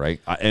gone on, right?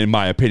 In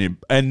my opinion.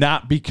 And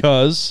not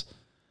because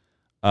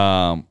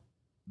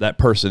that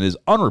person is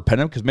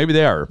unrepentant, because maybe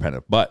they are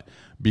repentant, but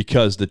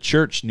because the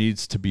church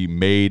needs to be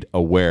made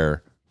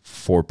aware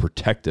for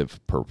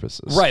protective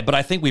purposes. Right, but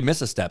I think we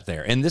miss a step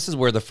there. And this is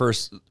where the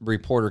first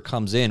reporter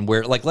comes in,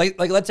 where like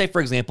let's say, for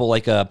example,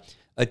 like a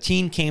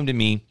teen came to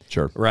me,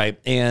 sure, right?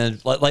 And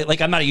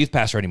like I'm not a youth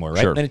pastor anymore,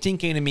 right? Sure. And a teen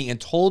came to me and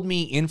told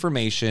me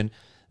information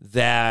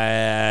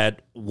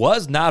that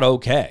was not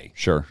okay.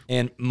 Sure.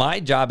 And my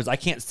job is, I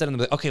can't sit in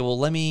the, okay, well,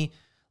 let me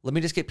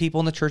just get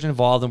people in the church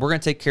involved, and we're going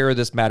to take care of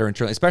this matter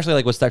internally, especially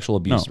like with sexual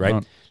abuse, right?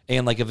 No.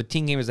 And like if a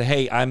teen came and say,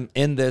 hey, I'm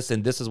in this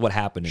and this is what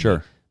happened to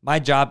me. My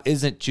job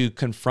isn't to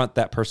confront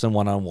that person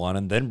one-on-one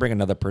and then bring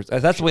another person.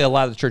 That's the way a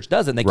lot of the church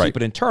does it, and they keep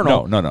it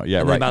internal. No.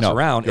 Yeah, and right. They bounce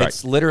around. Right.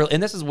 It's literally,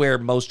 and this is where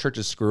most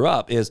churches screw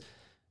up, is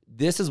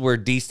this is where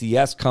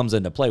DCS comes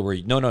into play, where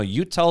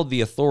you tell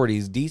the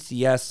authorities,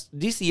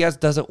 DCS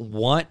doesn't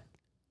want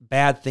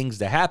bad things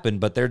to happen,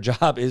 but their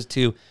job is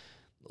to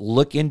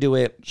look into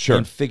it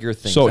and figure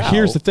things out. So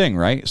here's the thing,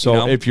 right?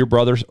 So if your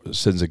brother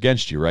sins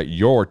against you, right,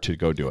 you're to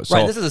go do it. So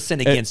right, this is a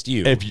sin against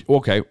you.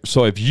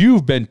 So if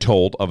you've been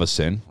told of a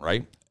sin,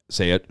 right?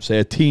 Say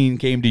a teen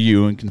came to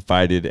you and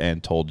confided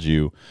and told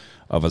you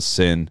of a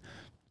sin,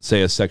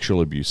 say a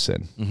sexual abuse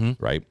sin,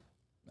 right?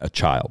 A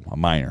child, a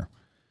minor.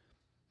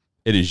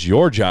 It is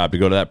your job to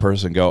go to that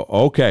person and go,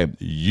 okay,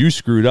 you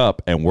screwed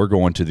up and we're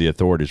going to the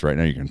authorities right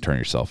now. You can turn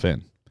yourself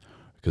in.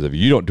 Because if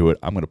you don't do it,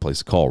 I'm going to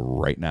place a call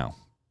right now.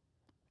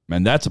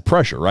 And that's a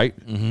pressure, right?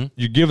 Mm-hmm.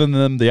 You're giving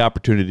them the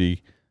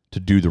opportunity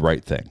to do the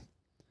right thing.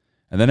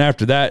 And then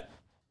after that,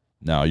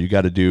 no, you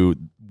got to do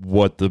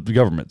what the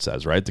government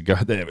says, right? You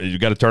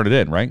got to turn it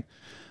in, right?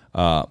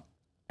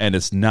 And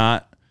it's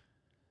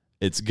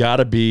got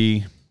to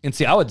be. And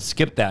see, I would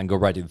skip that and go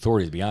right to the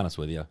authorities, to be honest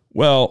with you.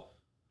 Well,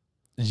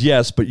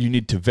 yes, but you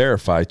need to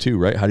verify too,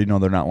 right? How do you know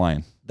they're not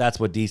lying? That's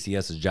what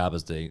DCS's job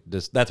is.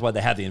 That's why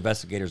they have the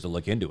investigators to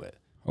look into it.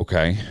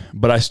 Okay,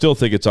 but I still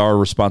think it's our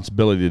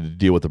responsibility to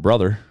deal with the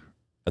brother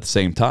at the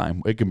same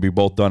time. It can be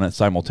both done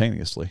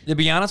simultaneously. To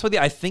be honest with you,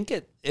 I think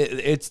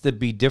it's the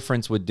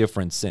difference with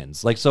different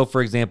sins. Like, so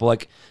for example,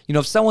 like,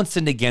 if someone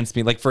sinned against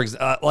me, like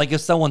like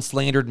if someone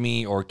slandered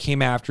me or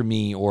came after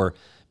me or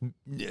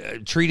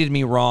treated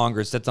me wrong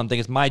or said something,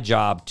 it's my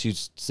job to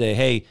say,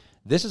 hey,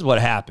 this is what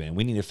happened.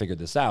 We need to figure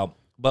this out.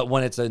 But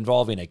when it's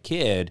involving a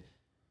kid,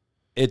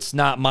 it's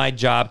not my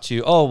job to,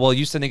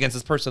 you sinned against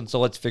this person, so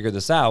let's figure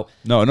this out.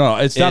 No,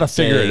 it's not a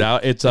figure it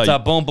out. It's a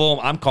boom, boom.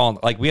 I'm calling.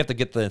 Like, we have to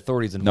get the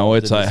authorities involved. No,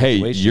 it's a, hey,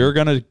 you're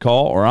going to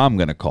call or I'm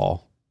going to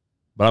call.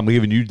 But I'm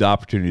giving you the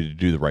opportunity to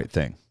do the right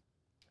thing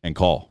and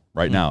call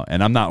right now.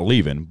 And I'm not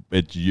leaving.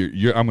 I'm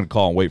going to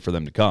call and wait for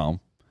them to come.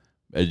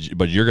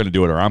 But you're going to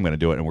do it or I'm going to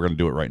do it, and we're going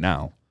to do it right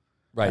now.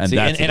 Right.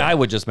 And I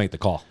would just make the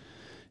call.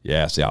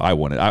 Yeah, see, I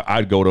wouldn't.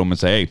 I'd go to them and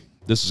say, hey,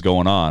 this is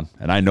going on,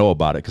 and I know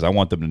about it because I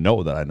want them to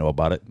know that I know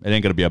about it. It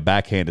ain't going to be a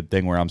backhanded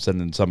thing where I'm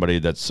sending somebody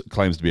that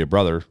claims to be a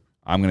brother.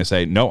 I'm going to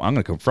say, no, I'm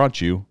going to confront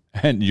you,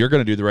 and you're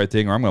going to do the right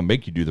thing, or I'm going to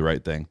make you do the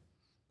right thing.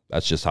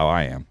 That's just how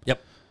I am. Yep.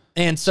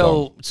 And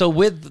so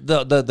with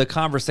the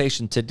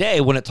conversation today,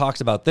 when it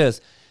talks about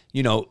this,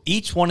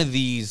 each one of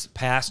these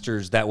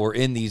pastors that were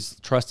in these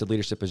trusted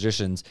leadership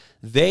positions,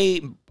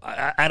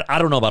 I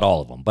don't know about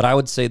all of them, but I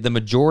would say the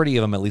majority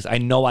of them, at least, I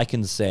know I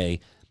can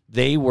say,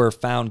 they were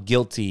found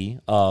guilty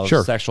of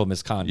sexual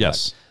misconduct.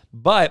 Yes.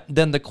 But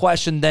then the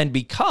question then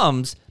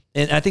becomes,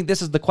 And I think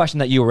this is the question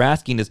that you were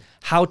asking is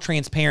how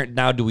transparent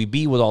now do we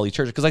be with all these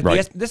churches?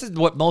 Because this is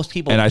what most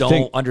people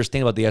don't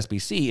understand about the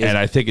SBC. Is and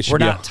I think it should we're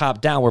not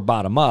top down, we're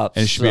bottom up.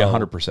 And it should be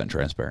 100%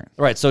 transparent.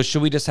 Right. So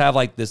should we just have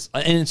like this?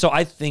 And so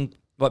I think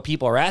what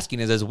people are asking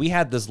is we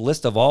had this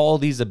list of all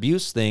these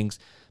abuse things,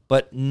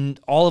 but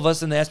all of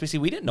us in the SBC,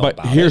 we didn't know about it.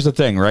 But here's the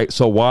thing, right?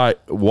 So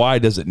why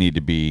does it need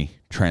to be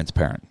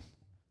transparent?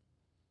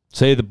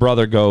 Say the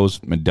brother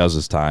goes and does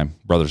his time,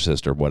 brother,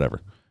 sister,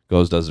 whatever.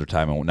 Goes, does their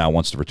time, and now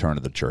wants to return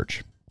to the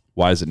church.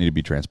 Why does it need to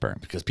be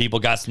transparent? Because people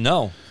got to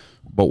know.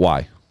 But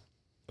why?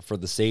 For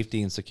the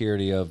safety and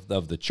security of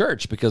the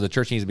church, because the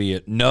church needs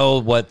to know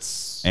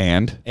what's...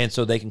 And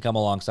so they can come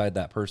alongside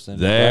that person.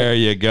 There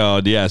you go.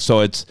 Yeah,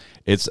 so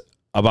it's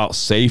about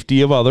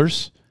safety of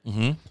others.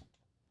 Mm-hmm.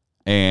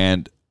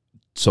 And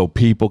so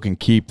people can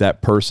keep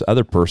that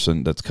other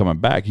person that's coming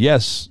back.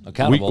 Yes,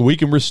 accountable. We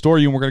can restore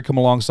you, and we're going to come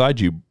alongside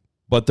you,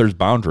 but there's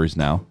boundaries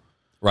now.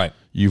 Right.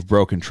 You've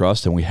broken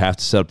trust, and we have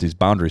to set up these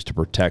boundaries to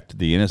protect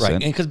the innocent.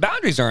 Right, and because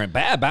boundaries aren't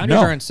bad. Boundaries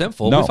aren't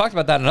sinful. We talked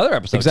about that in another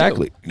episode,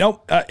 exactly. too.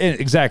 No,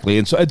 exactly.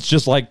 And so it's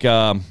just like,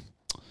 I'm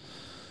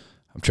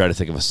trying to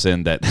think of a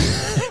sin that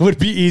would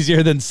be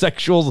easier than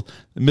sexual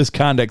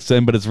misconduct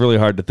sin, but it's really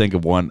hard to think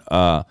of one.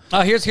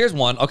 Here's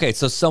one. Okay,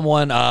 so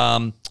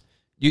someone...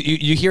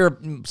 You hear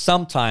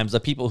sometimes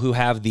of people who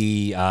have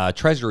the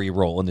treasury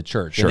role in the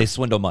church, and they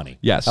swindle money.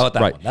 Yes. How about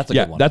that one? That's a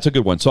good one. That's a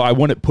good one. So I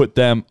wouldn't put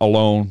them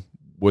alone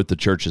with the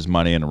church's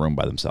money in a room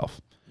by themselves.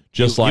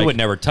 You would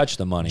never touch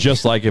the money.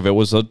 Just like if it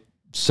was a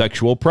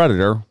sexual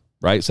predator,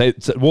 right? Say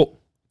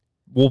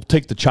we'll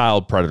take the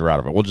child predator out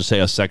of it. We'll just say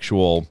a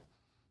sexual...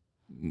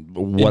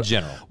 in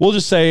general. We'll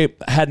just say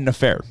had an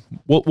affair.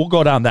 We'll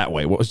go down that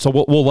way. So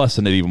we'll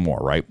lessen it even more,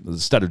 right?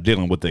 Instead of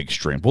dealing with the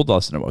extreme, we'll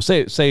lessen it more.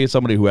 Say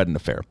somebody who had an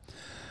affair.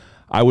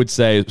 I would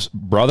say,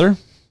 brother, I'm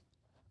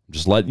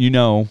just letting you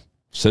know.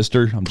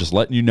 Sister, I'm just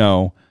letting you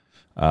know.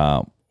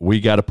 We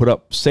got to put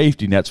up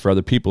safety nets for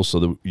other people so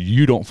that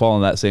you don't fall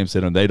in that same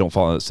sin and they don't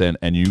fall in that sin,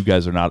 and you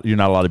guys you're not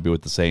allowed to be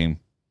with the same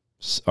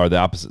or the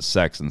opposite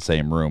sex in the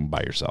same room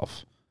by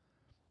yourself.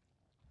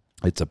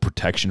 It's a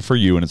protection for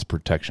you, and it's a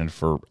protection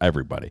for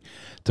everybody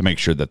to make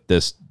sure that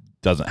this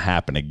doesn't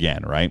happen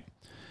again, right?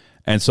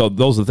 And so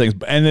those are the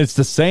things. And it's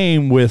the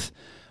same with,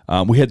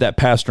 we had that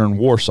pastor in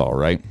Warsaw,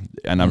 right?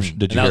 And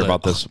did you hear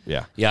about this?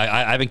 Yeah.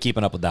 Yeah, I've been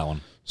keeping up with that one.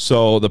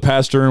 So the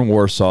pastor in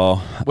Warsaw.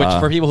 Which,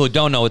 for people who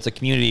don't know, it's a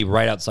community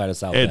right outside of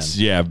South Bend. It's,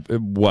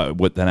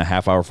 then a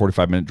half hour,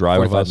 45-minute drive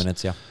 45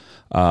 minutes,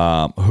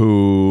 yeah.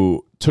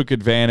 Who took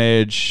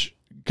advantage...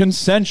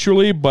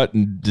 consensually, but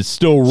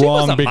still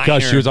wrong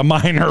because she was a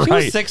minor, right? She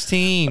was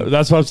 16.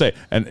 That's what I'm saying.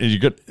 And it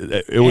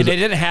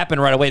didn't happen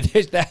right away.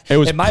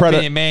 In my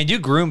opinion, man, you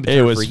groomed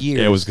her for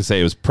years. It was going to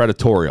say it was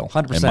predatorial,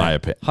 100%, in my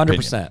opinion.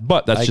 100%.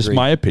 But that's just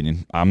my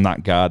opinion. I'm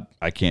not God.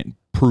 I can't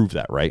prove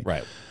that, right?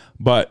 Right.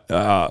 But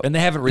and they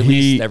haven't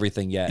released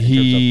everything yet in terms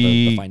of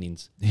the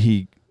findings.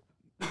 He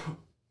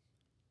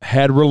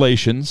had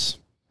relations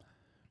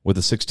with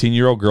a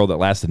 16-year-old girl that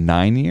lasted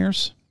 9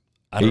 years.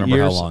 I don't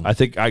remember how long. I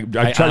think I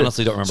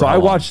honestly don't remember. So I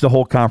watched the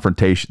whole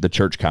confrontation, the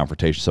church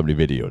confrontation. Somebody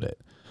videoed it,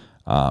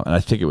 and I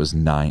think it was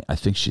 9. I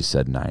think she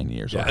said 9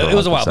 years. Yeah, it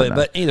was a while,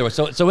 but either way.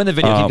 So in the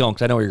video, keep going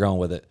because I know where you're going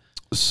with it.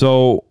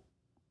 So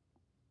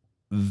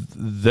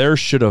there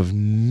should have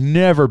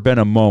never been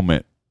a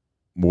moment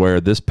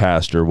where this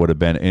pastor would have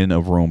been in a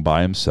room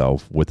by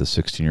himself with a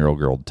 16-year-old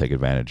girl to take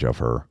advantage of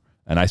her.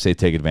 And I say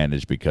take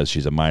advantage because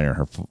she's a minor,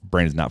 her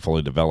brain is not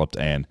fully developed,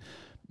 and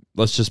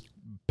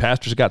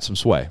pastors got some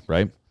sway,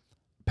 right?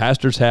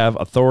 Pastors have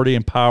authority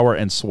and power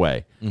and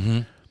sway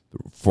to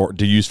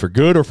use for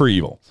good or for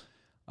evil.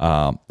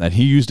 And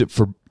he used it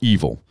for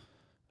evil.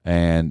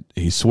 And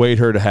he swayed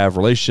her to have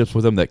relationships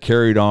with him that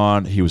carried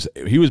on. He was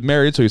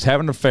married, so he was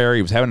having an affair.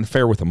 He was having an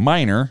affair with a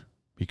minor.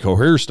 He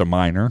coerced a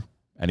minor,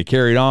 and he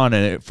carried on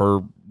in it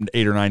for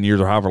 8 or 9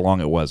 years or however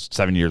long it was,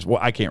 7 years. Well,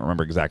 I can't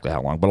remember exactly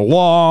how long, but a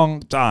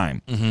long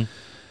time. Mm-hmm.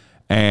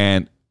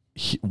 And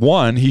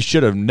he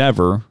should have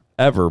never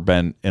ever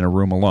been in a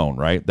room alone,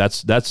 right?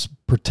 That's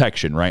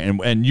protection, right?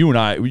 And you and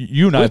I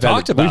we've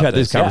had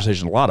this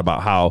conversation a lot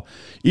about how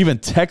even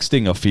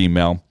texting a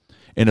female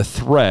in a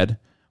thread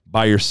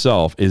by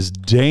yourself is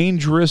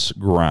dangerous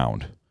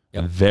ground.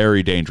 Yep.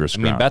 Very dangerous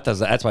ground.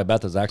 That's why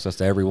Beth has access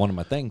to every one of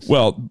my things.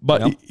 Well,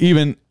 but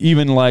even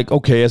like,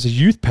 okay, as a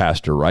youth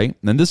pastor, right?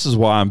 And this is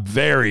why I'm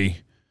very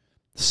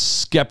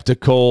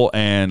skeptical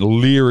and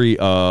leery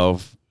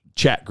of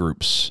chat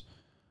groups.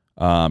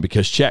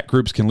 Because chat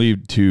groups can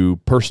lead to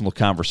personal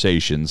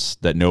conversations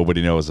that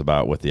nobody knows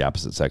about with the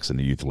opposite sex and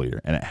the youth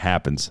leader. And it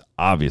happens,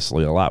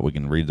 obviously, a lot. We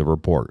can read the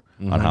report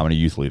on how many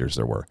youth leaders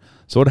there were.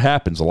 So it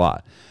happens a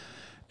lot.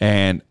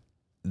 And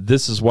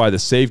this is why the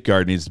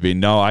safeguard needs to be,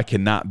 no, I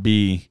cannot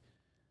be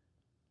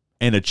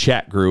in a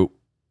chat group.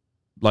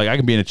 Like, I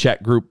can be in a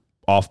chat group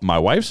off my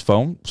wife's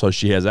phone, so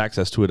she has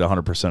access to it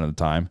 100% of the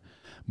time.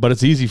 But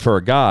it's easy for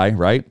a guy,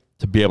 right,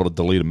 to be able to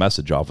delete a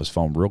message off his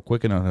phone real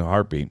quick and in a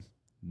heartbeat.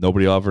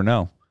 Nobody will ever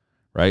know,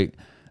 right?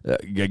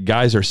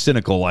 guys are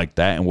cynical like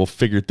that and will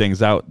figure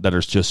things out that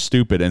are just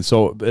stupid. And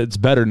so it's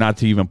better not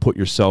to even put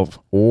yourself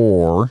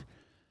or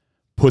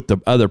put the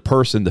other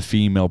person, the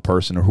female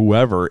person or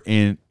whoever,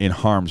 in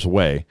harm's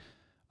way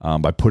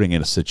by putting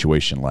in a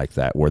situation like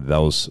that where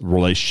those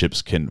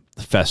relationships can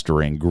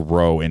fester and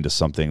grow into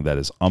something that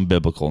is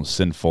unbiblical and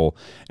sinful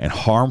and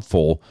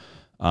harmful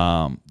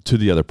to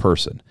the other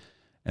person.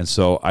 And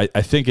so I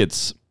think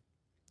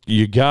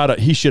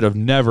he should have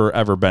never,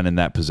 ever been in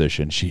that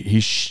position. He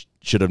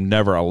should have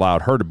never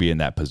allowed her to be in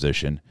that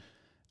position.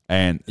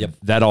 And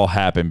that all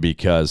happened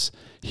because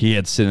he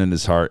had sin in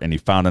his heart and he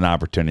found an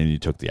opportunity and he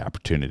took the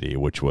opportunity,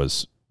 which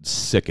was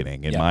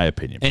sickening in my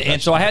opinion.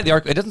 And so I had the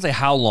article. It doesn't say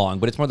how long,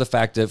 but it's more the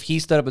fact of he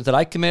stood up and said,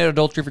 I committed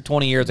adultery for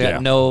 20 years. I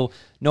got no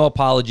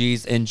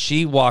apologies. And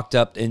she walked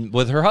up and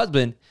with her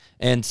husband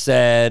and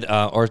said,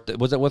 or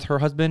was it with her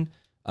husband?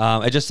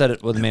 I just said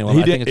it with the main one.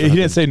 He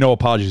didn't say no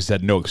apologies. He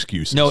said no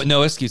excuses.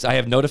 No excuse. I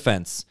have no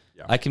defense.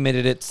 Yeah. I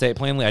committed it. Say it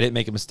plainly. I didn't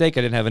make a mistake.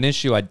 I didn't have an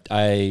issue. I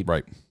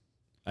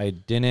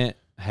didn't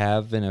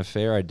have an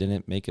affair. I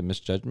didn't make a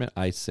misjudgment.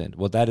 I sinned.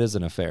 Well, that is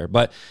an affair.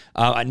 But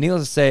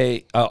needless to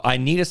say, I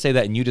need to say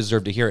that, and you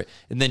deserve to hear it.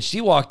 And then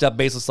she walked up,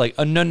 basically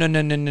like, no.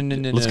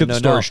 Let's get the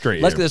story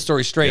straight. Let's get the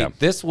story straight. Yeah.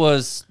 This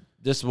was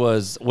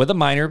with a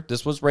minor.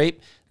 This was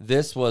rape.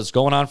 This was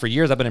going on for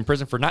years. I've been in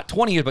prison for not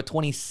 20 years, but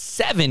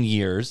 27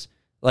 years.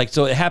 Like,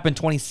 so it happened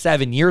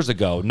 27 years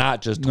ago,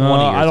 not just 20 years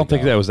ago. I don't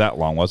think that was that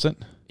long, was it?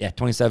 Yeah,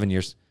 27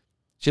 years.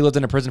 She lived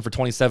in a prison for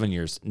 27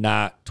 years,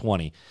 not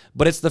 20.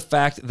 But it's the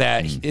fact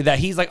that that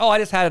he's like, oh, I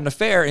just had an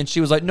affair. And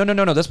she was like, no,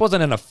 this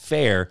wasn't an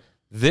affair.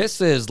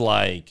 This is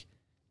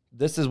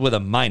with a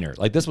minor.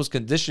 Like, this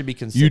should be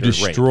considered rape.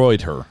 You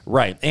destroyed her.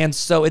 Right. And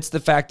so it's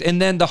the fact.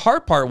 And then the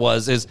hard part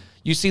is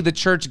you see the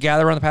church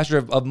gather around the pastor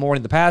of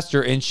mourning the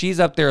pastor, and she's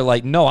up there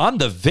like, no, I'm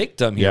the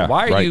victim here. Yeah,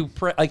 why are you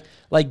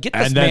get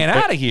this man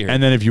out of here?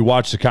 And then if you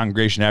watch the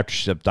congregation after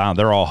she stepped down,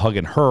 they're all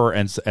hugging her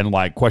and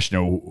like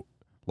questioning,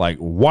 like,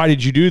 why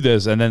did you do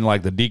this? And then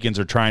like the deacons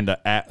are trying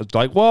to act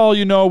like, well,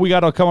 we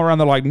got to come around.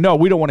 They're like, no,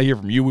 we don't want to hear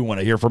from you. We want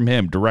to hear from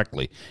him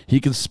directly. He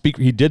can speak.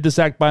 He did this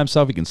act by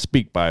himself. He can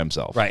speak by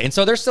himself. Right. And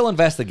so they're still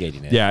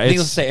investigating it. Yeah.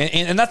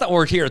 And that's not what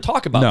we're here to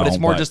talk about, but it's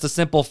more just the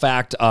simple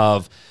fact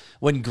of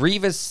when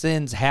grievous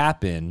sins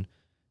happen,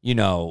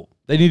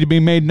 they need to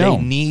be made known.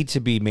 They need to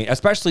be made,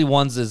 especially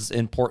ones as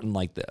important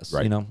like this,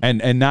 right.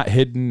 And not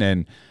hidden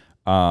and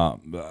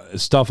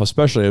stuff,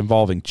 especially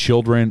involving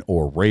children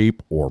or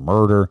rape or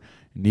murder,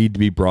 need to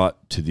be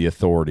brought to the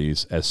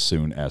authorities as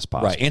soon as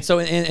possible. Right. And so,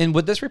 and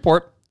with this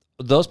report,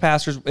 those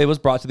pastors, it was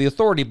brought to the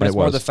authority, but it's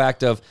more the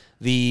fact of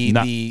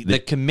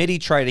the committee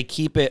tried to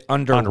keep it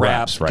under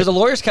wraps. Because the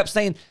lawyers kept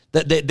saying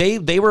that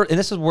they were, and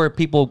this is where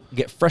people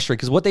get frustrated,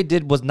 because what they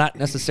did was not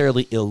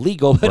necessarily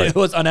illegal, but it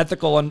was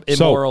unethical and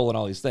immoral and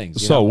all these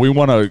things. So we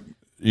want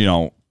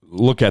to,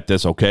 look at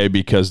this, okay,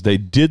 because they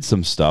did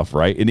some stuff,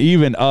 right? And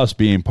even us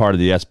being part of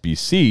the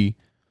SBC,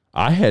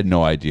 I had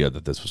no idea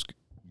that this was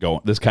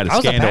going, this kind of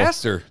scandal. I was a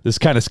pastor. This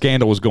kind of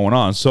scandal was going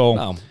on.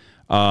 So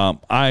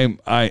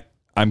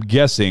I'm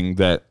guessing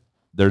that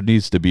there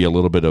needs to be a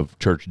little bit of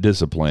church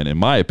discipline, in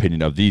my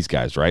opinion, of these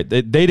guys, right?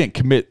 They didn't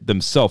commit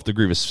themselves to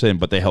grievous sin,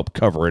 but they helped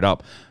cover it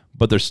up.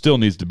 But there still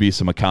needs to be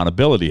some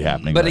accountability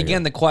happening. But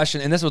again, the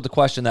question, and this was the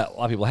question that a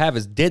lot of people have,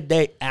 is did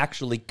they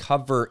actually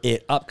cover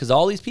it up? Because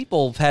all these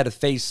people have had to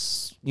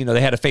face,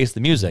 they had to face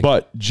the music.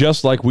 But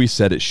just like we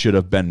said, it should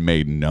have been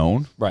made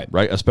known. Right.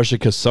 Especially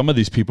because some of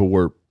these people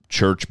were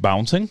church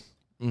bouncing,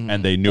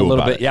 and they knew a little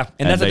about bit, it. Yeah.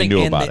 And that's the thing.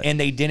 And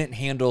they didn't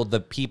handle the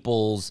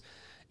people's,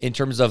 in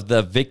terms of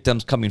the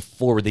victims coming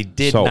forward, they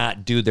did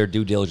not do their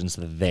due diligence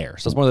there.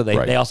 So it's more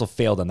that they also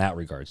failed in that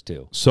regards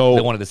too. So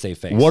they wanted to save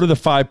face. What are the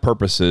 5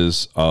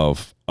 purposes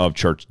of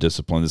church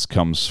discipline? This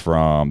comes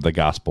from the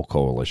Gospel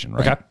Coalition,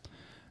 right? Okay.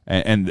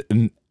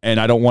 And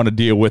I don't want to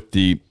deal with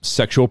the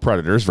sexual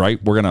predators,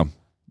 right? We're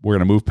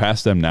gonna move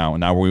past them now,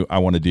 and I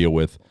want to deal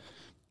with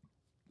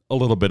a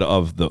little bit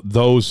of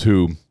those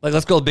who, like,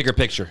 let's go a bigger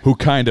picture, who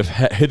kind of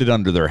hid it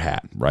under their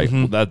hat, right?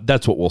 Mm-hmm.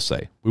 That's what we'll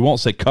say. We won't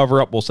say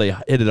cover up. We'll say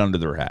hid it under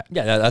their hat.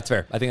 Yeah, that's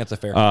fair. I think that's a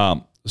fair.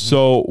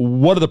 So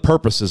what are the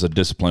purposes of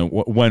discipline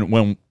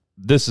when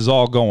this is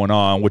all going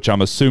on? Which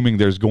I'm assuming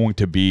there's going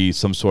to be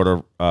some sort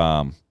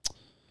of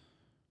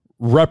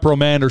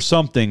reprimand or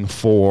something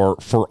for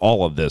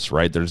all of this,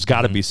 right? There's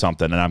got to be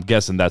something, and I'm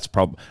guessing that's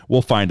probably,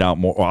 we'll find out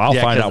more. I'll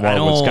find out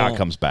more when Scott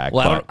comes back.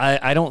 Well,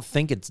 I don't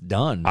think it's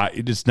done.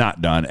 It's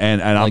not done,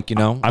 and I'm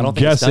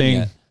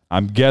guessing.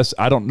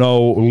 I don't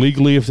know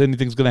legally if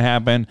anything's going to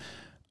happen.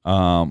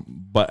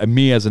 But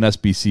me as an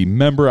SBC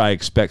member, I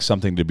expect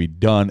something to be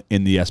done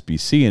in the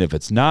SBC, and if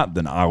it's not,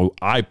 then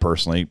I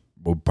personally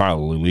would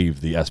probably leave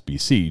the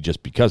SBC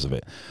just because of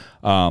it.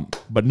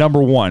 But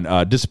number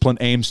 1, discipline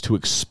aims to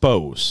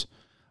expose.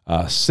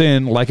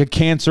 Sin, like a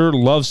cancer,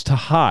 loves to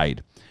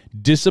hide.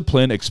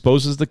 Discipline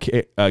exposes the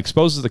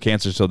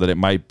cancer so that it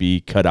might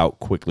be cut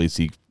out quickly.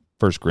 See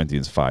 1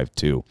 Corinthians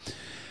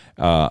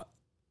 5:2.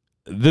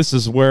 This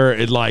is where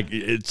it's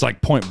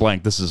like point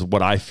blank. This is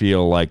what I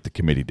feel like the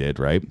committee did,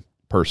 right?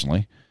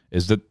 Personally,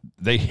 is that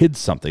they hid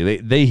something.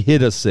 They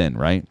hid a sin,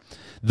 right?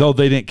 Though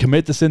they didn't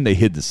commit the sin, they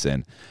hid the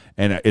sin.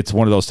 And it's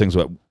one of those things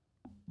that,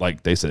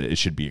 like they said, it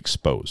should be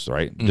exposed,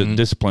 right? Mm-hmm.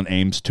 Discipline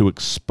aims to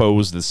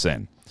expose the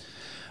sin.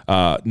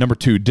 Number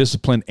 2,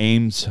 discipline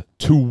aims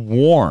to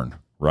warn,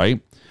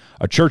 right?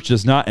 A church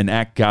does not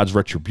enact God's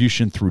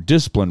retribution through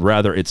discipline.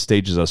 Rather, it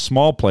stages a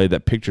small play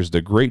that pictures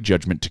the great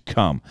judgment to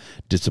come.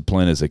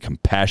 Discipline is a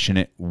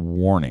compassionate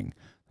warning.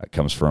 That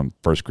comes from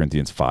 1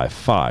 Corinthians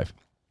 5:5.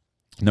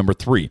 Number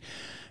 3,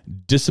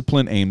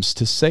 discipline aims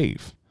to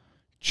save.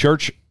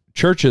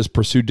 Churches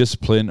pursue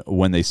discipline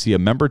when they see a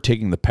member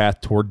taking the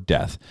path toward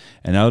death,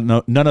 and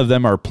none of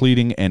them are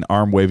pleading and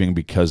arm waving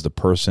because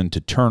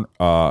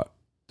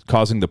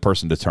causing the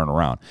person to turn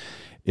around.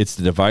 It's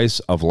the device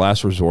of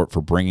last resort for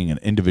bringing an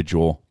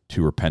individual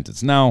to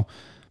repentance. Now,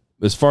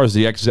 as far as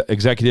the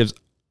executives,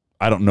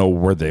 I don't know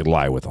where they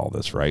lie with all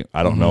this, right?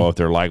 I don't know if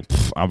they're like,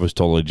 I was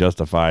totally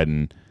justified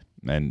and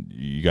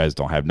you guys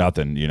don't have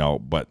nothing,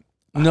 but...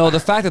 No, the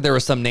fact that there were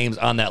some names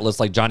on that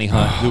list, like Johnny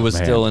Hunt, who was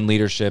still in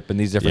leadership and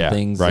these different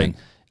things. Right.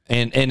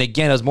 And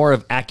again, it was more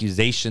of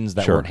accusations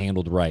that weren't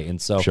handled right.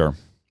 And so,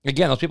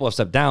 again, those people have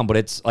stepped down, but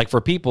it's like for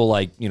people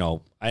like,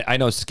 I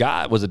know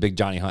Scott was a big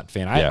Johnny Hunt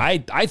fan.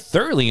 I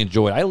thoroughly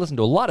enjoyed it. I listened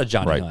to a lot of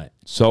Johnny Hunt.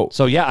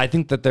 So yeah, I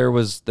think that there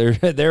is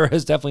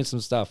definitely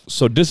some stuff.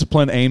 So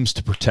discipline aims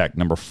to protect.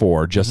 Number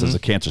 4, just as a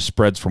cancer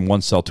spreads from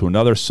one cell to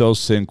another, so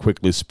sin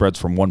quickly spreads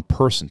from one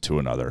person to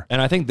another.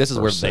 And I think this is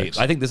where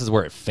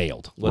it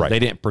failed. They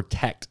didn't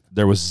protect.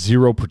 There was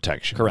zero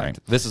protection. Correct.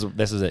 Right? This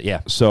is it.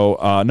 Yeah. So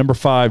number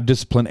 5,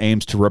 discipline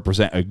aims to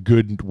represent a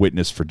good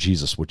witness for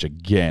Jesus, which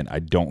again, I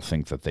don't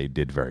think that they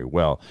did very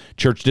well.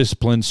 Church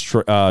discipline,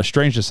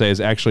 strange to say,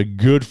 is actually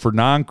good for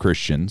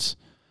non-Christians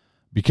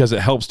because it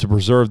helps to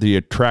preserve the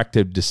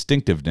attractive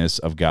distinctiveness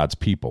of God's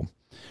people.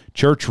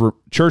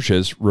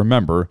 Churches,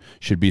 remember,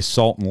 should be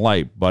salt and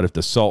light, but if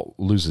the salt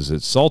loses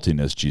its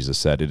saltiness, Jesus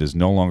said, it is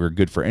no longer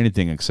good for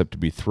anything except to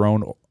be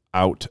thrown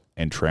out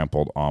and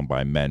trampled on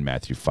by men,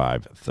 Matthew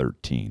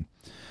 5:13.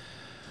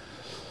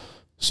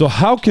 So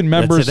how can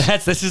members...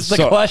 This is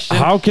the question.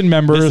 How can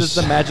members... This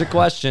is the magic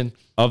question.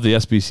 ...of the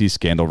SBC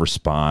scandal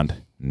respond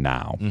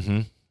now?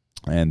 Mm-hmm.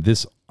 And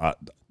this...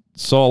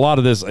 so a lot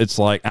of this, it's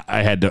like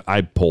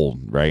I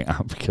pulled, right?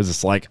 Because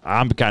it's like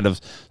I'm kind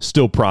of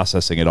still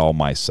processing it all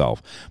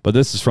myself. But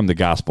this is from the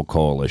Gospel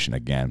Coalition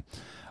again.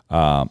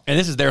 And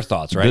this is their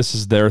thoughts, right? This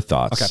is their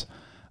thoughts.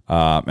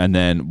 Okay. And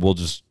then we'll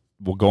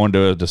go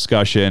into a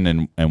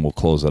discussion and we'll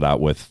close it out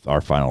with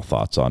our final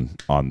thoughts on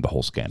the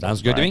whole scandal.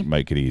 Sounds good to me.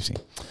 Make it easy.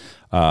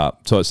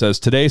 So it says,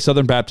 today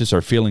Southern Baptists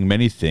are feeling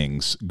many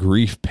things: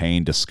 grief,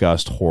 pain,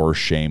 disgust, horror,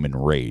 shame,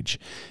 and rage.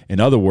 In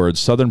other words,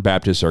 Southern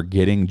Baptists are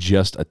getting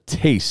just a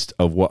taste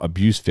of what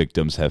abuse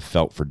victims have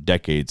felt for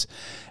decades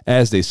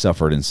as they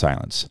suffered in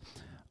silence,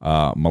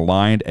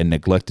 maligned and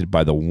neglected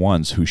by the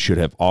ones who should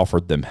have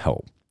offered them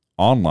help.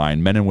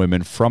 Online, men and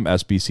women from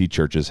SBC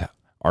churches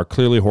are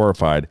clearly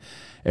horrified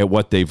at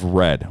what they've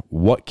read.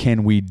 What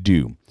can we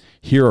do?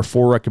 Here are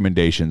 4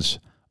 recommendations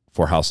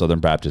for how Southern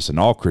Baptists and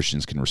all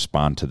Christians can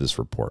respond to this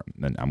report.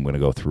 And I'm going to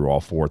go through all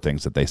 4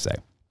 things that they say.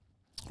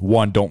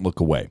 1, don't look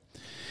away.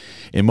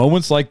 In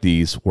moments like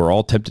these, we're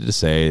all tempted to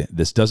say,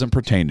 this doesn't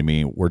pertain to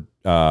me.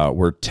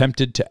 We're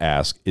tempted to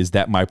ask, is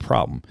that my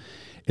problem?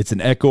 It's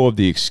an echo of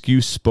the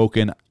excuse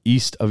spoken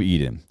east of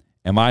Eden.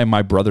 Am I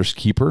my brother's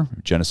keeper?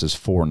 Genesis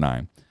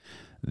 4:9.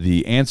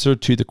 The answer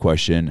to the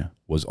question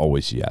was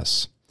always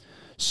yes.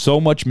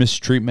 So much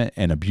mistreatment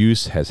and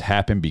abuse has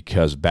happened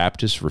because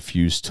Baptists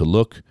refuse to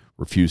look,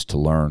 refuse to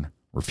learn,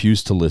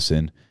 refuse to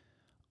listen.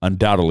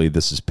 Undoubtedly,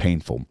 this is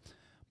painful.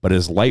 But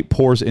as light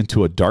pours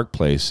into a dark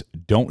place,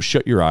 don't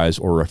shut your eyes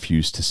or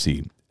refuse to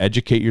see.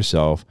 Educate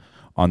yourself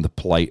on the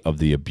plight of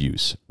the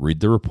abuse. Read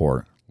the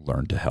report.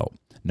 Learn to help.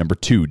 Number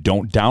 2,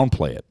 don't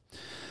downplay it.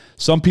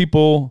 Some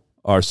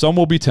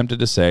will be tempted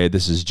to say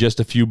this is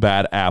just a few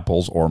bad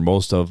apples or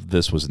most of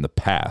this was in the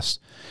past.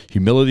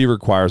 Humility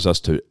requires us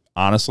to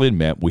honestly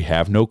admit we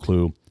have no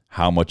clue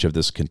how much of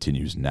this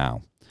continues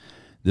now.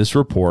 This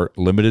report,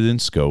 limited in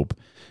scope,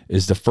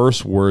 is the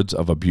first words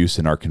of abuse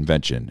in our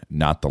convention,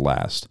 not the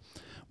last.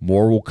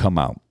 More will come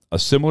out. A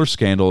similar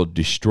scandal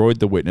destroyed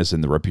the witness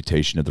and the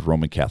reputation of the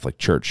Roman Catholic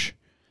Church.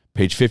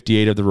 Page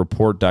 58 of the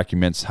report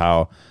documents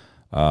how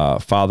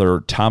Father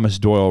Thomas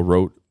Doyle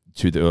wrote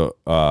to the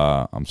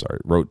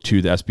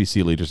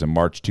SBC leaders in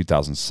March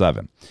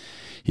 2007.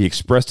 He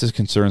expressed his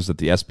concerns that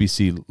the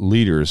SBC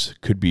leaders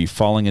could be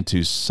falling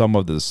into some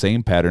of the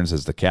same patterns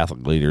as the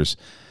Catholic leaders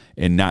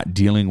in not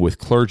dealing with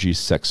clergy's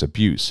sex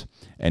abuse.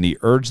 And he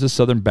urged the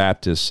Southern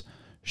Baptists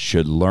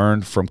should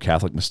learn from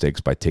Catholic mistakes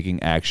by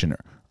taking action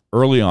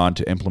early on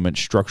to implement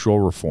structural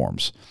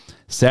reforms.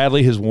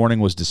 Sadly, his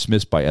warning was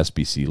dismissed by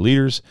SBC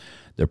leaders.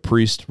 The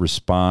priest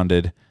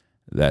responded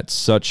that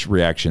such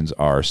reactions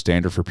are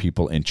standard for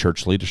people in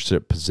church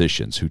leadership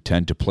positions who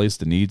tend to place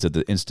the needs of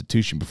the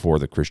institution before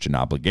the Christian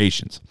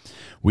obligations.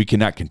 We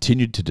cannot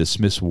continue to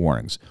dismiss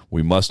warnings.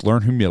 We must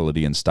learn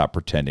humility and stop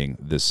pretending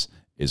this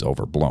is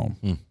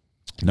overblown.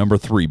 Number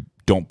 3,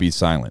 don't be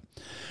silent.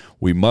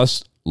 We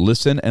must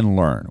listen and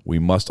learn. We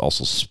must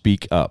also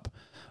speak up.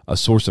 A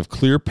source of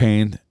clear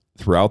pain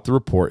throughout the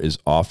report is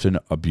often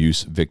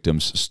abuse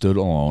victims stood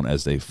alone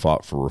as they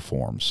fought for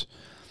reforms.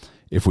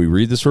 If we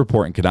read this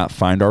report and cannot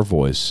find our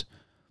voice,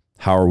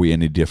 how are we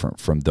any different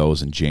from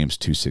those in James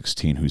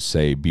 2:16 who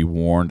say, be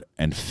warned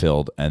and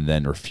filled, and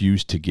then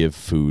refuse to give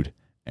food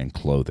and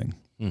clothing?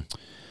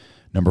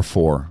 Number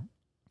 4,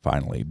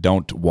 finally,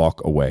 don't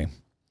walk away.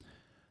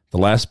 The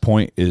last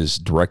point is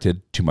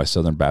directed to my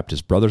Southern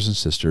Baptist brothers and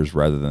sisters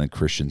rather than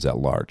Christians at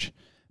large.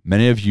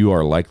 Many of you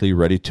are likely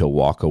ready to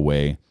walk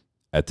away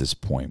at this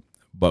point,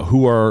 but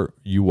who are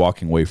you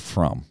walking away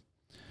from?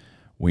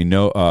 We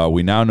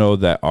now know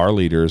that our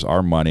leaders,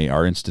 our money,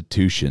 our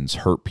institutions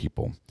hurt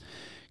people.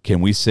 Can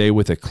we say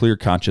with a clear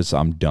conscience,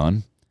 I'm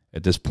done?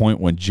 At this point,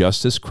 when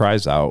justice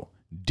cries out,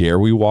 dare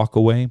we walk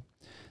away?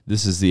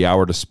 This is the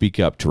hour to speak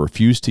up, to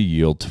refuse to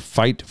yield, to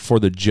fight for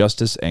the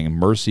justice and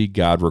mercy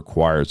God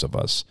requires of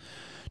us.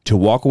 To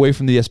walk away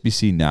from the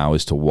SBC now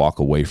is to walk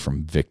away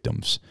from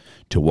victims.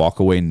 To walk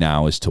away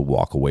now is to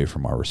walk away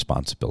from our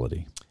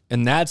responsibility.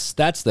 And that's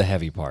the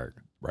heavy part.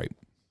 Right.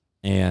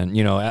 And,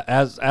 you know,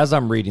 as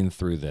I'm reading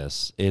through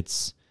this,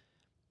 it's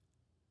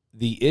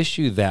the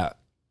issue that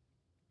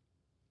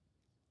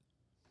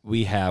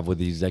we have with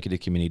the executive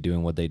committee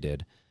doing what they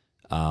did.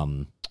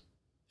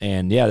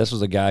 And yeah, this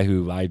was a guy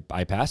who I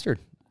pastored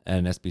at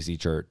an SBC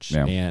church,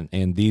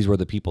 and these were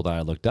the people that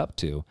I looked up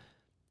to.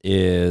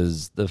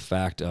 Is the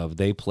fact of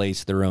they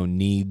placed their own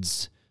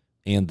needs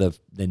and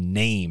the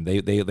name.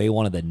 They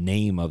wanted the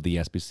name of the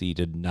SBC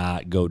to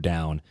not go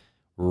down,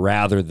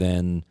 rather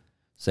than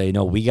say,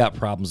 no, we got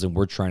problems and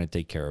we're trying to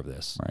take care of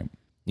this. Right.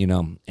 You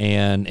know,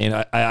 and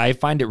I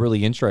find it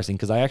really interesting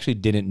because I actually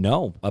didn't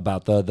know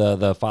about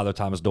the Father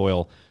Thomas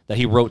Doyle that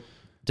he wrote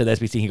to the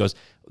SBC. He goes,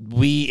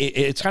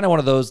 it's kind of one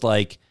of those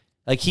like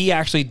he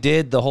actually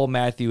did the whole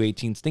Matthew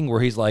 18 thing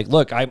where he's like,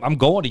 look, I'm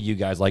going to you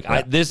guys. Like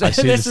this is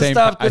the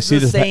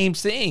same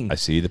thing. I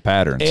see the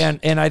patterns.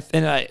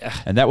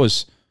 And that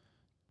was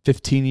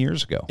 15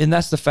 years ago. And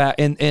that's the fact.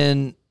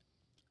 And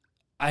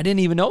I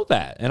didn't even know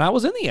that. And I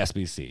was in the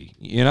SBC,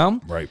 you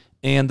know? Right.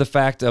 And the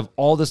fact of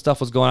all this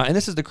stuff was going on. And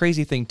this is the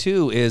crazy thing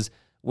too, is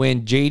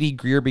when J.D.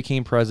 Greear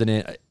became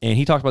president, and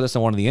he talked about this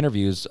in one of the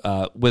interviews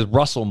with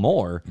Russell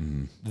Moore,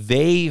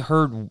 they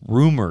heard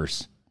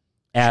rumors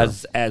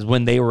as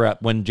when J.D.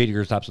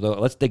 Greear stopped. So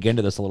let's dig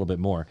into this a little bit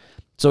more.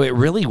 So it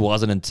really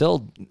wasn't until,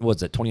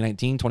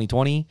 2019,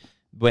 2020,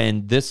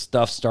 when this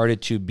stuff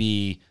started to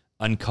be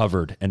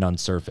uncovered and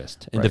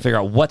unsurfaced and to figure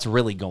out what's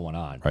really going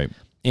on. Right.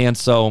 And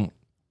so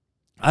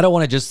I don't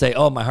want to just say,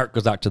 oh, my heart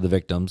goes out to the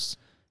victims.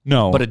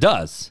 No. But it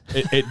does.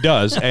 It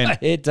does. And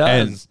it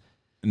does.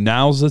 And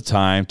now's the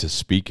time to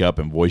speak up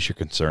and voice your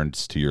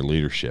concerns to your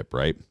leadership,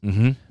 right?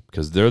 Mm-hmm.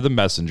 Because they're the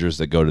messengers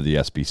that go to the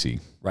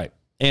SBC. Right.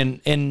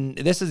 And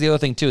this is the other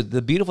thing, too.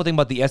 The beautiful thing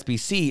about the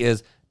SBC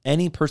is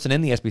any person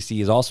in the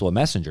SBC is also a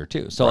messenger,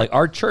 too. So, like,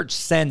 our church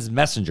sends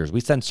messengers. We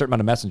send a certain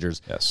amount of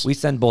messengers. Yes. We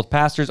send both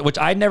pastors, which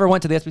I never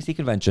went to the SBC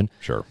convention.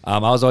 Sure. I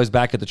was always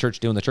back at the church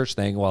doing the church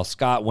thing while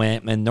Scott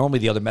went, and normally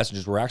the other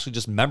messengers were actually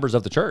just members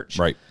of the church.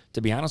 Right.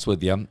 To be honest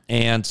with you.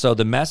 And so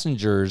the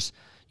messengers,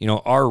 you know,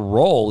 our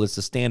role is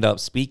to stand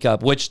up, speak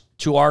up, which,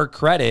 to our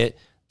credit,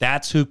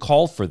 that's who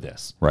called for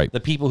this. Right. The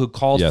people who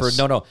called for,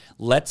 no,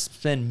 let's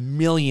spend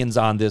millions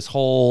on this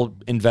whole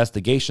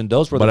investigation.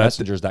 Those were the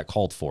messengers that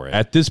called for it.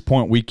 At this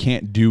point, we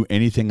can't do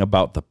anything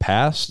about the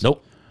past.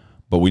 Nope.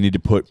 But we need to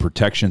put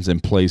protections in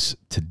place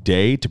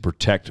today to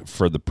protect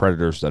for the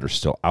predators that are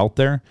still out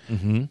there.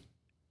 Mm-hmm.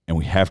 And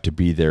we have to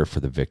be there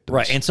for the victims.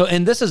 Right. And so,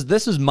 and this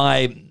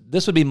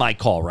would be my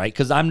call, right?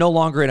 Because I'm no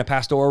longer in a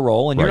pastoral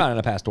role, and you're not in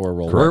a pastoral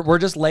role. We're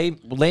just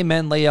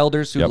laymen, lay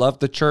elders who love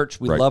the church.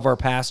 We love our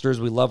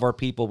pastors. We love our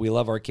people. We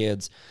love our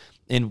kids.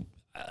 And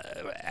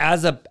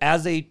as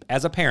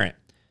a parent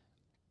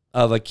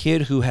of a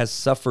kid who has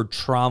suffered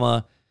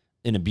trauma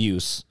and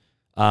abuse,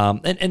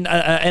 and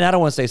I don't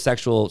want to say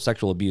sexual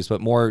abuse,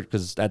 but more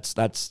because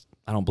that's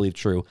I don't believe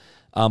true,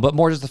 but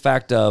more just the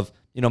fact of,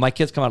 you know, my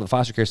kids come out of the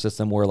foster care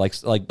system where like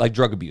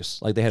drug abuse,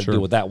 like they had to deal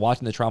with that,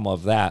 watching the trauma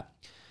of that.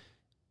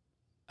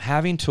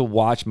 Having to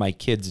watch my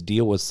kids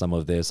deal with some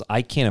of this,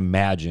 I can't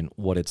imagine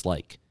what it's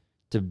like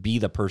to be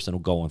the person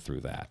going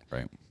through that.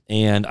 Right.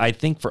 And I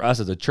think for us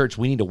as a church,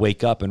 we need to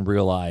wake up and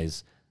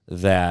realize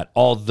that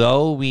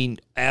although we,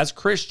 as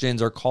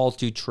Christians, are called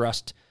to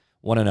trust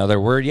one another,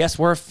 we're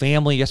a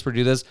family, yes, we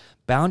do this,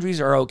 boundaries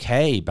are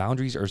okay,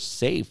 boundaries are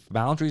safe,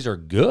 boundaries are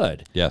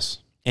good. Yes.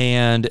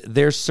 And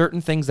there's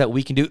certain things that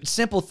we can do,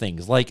 simple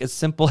things, like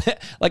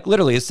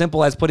literally as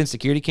simple as putting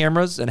security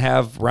cameras and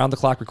have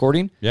round-the-clock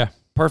recording. Yeah.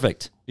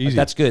 Perfect. Easy. Like,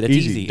 that's good. It's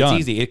easy. Done.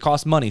 It's easy. It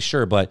costs money,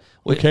 sure, but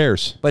who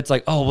cares? But it's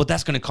like, oh, well,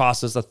 that's going to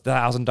cost us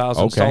 $1,000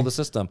 to install the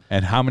system.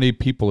 And how many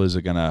people is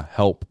it going to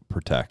help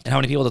protect? And how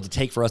many people does it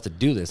take for us to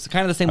do this? It's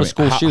kind of the same with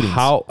school shootings.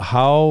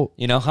 How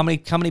you know, how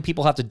many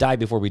people have to die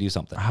before we do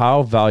something?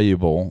 How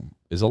valuable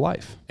is a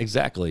life?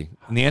 Exactly.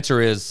 And the answer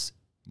is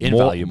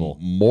invaluable.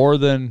 More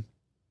than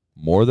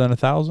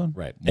 1,000?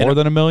 Right. More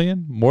than 1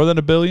 million? More than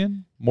 1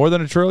 billion? More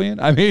than $1 trillion?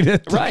 I mean,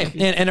 right.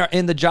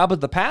 And the job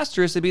of the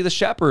pastor is to be the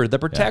shepherd, the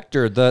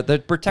protector,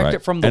 the protect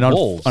it from the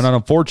wolves. And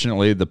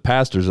unfortunately, the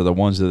pastors are the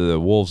ones that are the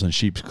wolves in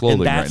sheep's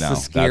clothing right now.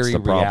 That's the scary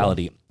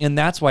reality. And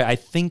that's why I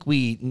think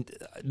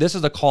this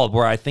is a call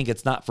where I think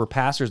it's not for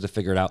pastors to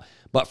figure it out,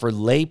 but for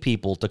lay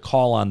people to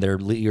call on their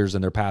leaders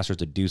and their pastors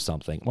to do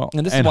something. Well,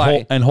 and this is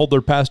why hold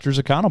their pastors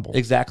accountable.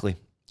 Exactly.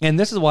 And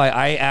this is why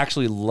I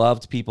actually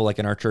loved people like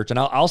in our church, and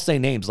I'll say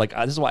names, like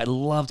this is why I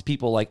loved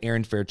people like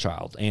Aaron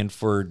Fairchild and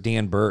for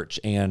Dan Birch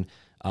and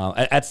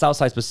at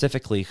Southside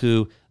specifically,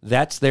 who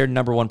that's their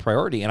number one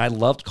priority. And I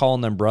loved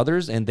calling them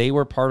brothers, and they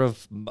were part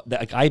of,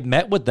 like, I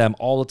met with them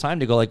all the time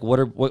to go like,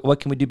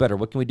 what can we do better?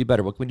 What can we do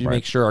better? What can we do to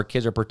make sure our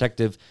kids are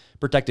protected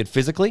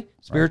physically,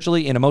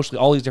 spiritually, and emotionally,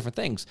 all these different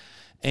things.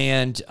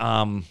 And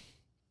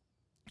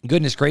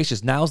goodness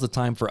gracious, now's the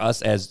time for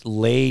us as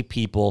lay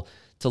people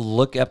to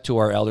look up to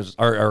our elders,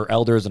 our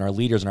elders and our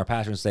leaders and our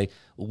pastors and say,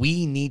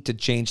 we need to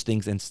change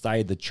things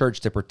inside the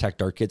church to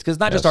protect our kids. Because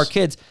not just our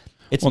kids,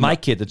 it's my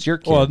kids, it's your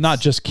kids. Well, not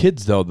just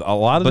kids, though. A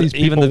lot of these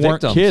people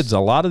weren't kids. A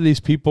lot of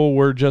these people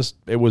were just,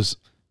 it was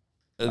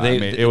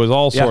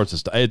all sorts of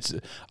stuff.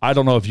 I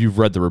don't know if you've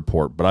read the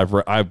report, but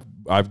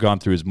I've gone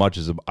through as much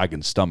as I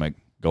can stomach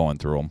going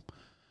through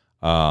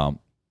them.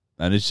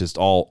 And it's just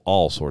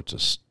all sorts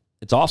of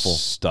it's awful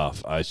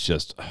stuff. It's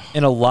just,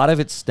 and a lot of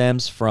it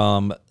stems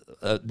from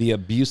the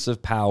abuse of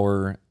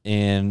power,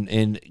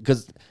 and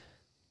because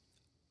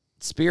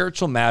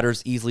spiritual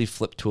matters easily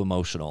flip to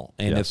emotional,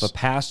 and if a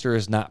pastor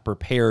is not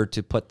prepared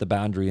to put the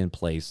boundary in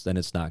place, then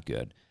it's not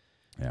good.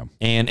 Yeah,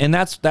 and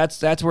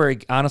that's where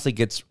it honestly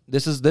gets.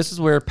 This is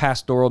where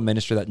pastoral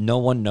ministry that no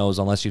one knows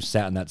unless you've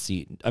sat in that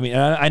seat. I mean,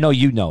 I know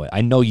you know it.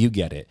 I know you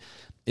get it.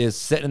 Is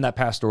sitting in that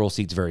pastoral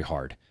seat's very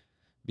hard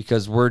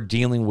because we're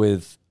dealing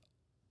with.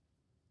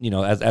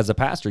 As a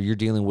pastor, you're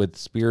dealing with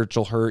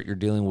spiritual hurt, you're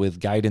dealing with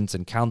guidance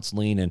and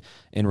counseling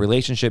and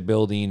relationship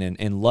building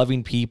and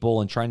loving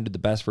people and trying to do the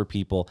best for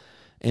people.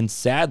 And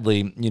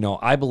sadly,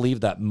 I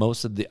believe that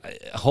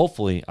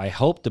I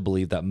hope to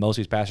believe that most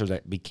of these pastors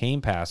that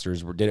became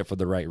pastors did it for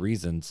the right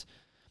reasons.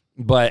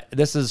 But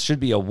should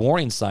be a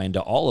warning sign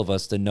to all of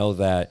us to know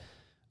that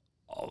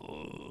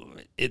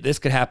this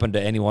could happen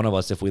to any one of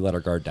us if we let our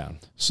guard down.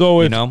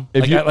 So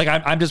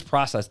I'm just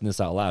processing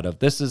this out loud. If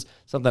this is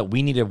something that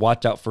we need to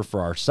watch out for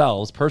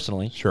ourselves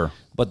personally, sure.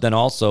 But then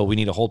also we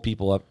need to hold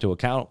people up to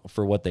account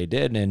for what they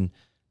did, and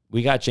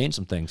we got to change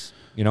some things.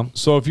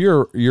 So if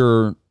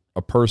you're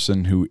a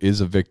person who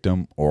is a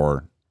victim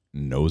or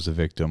knows a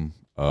victim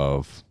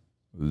of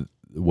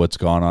what's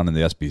gone on in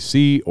the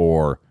SBC,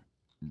 or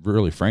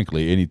really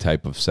frankly any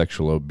type of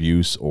sexual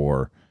abuse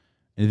or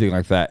anything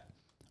like that,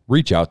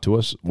 reach out to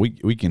us.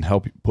 We can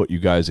help put you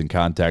guys in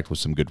contact with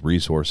some good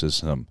resources,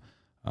 some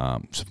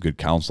good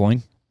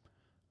counseling.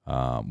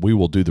 We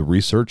will do the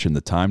research and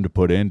the time to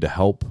put in to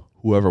help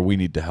whoever we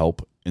need to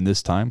help in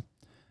this time.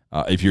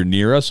 If you're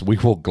near us, we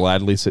will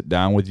gladly sit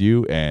down with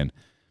you and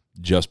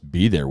just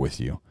be there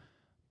with you.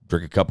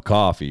 Drink a cup of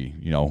coffee,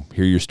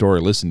 hear your story,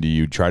 listen to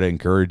you, try to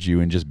encourage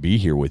you, and just be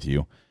here with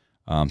you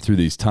through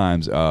these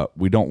times.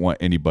 We don't want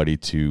anybody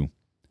to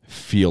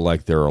feel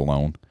like they're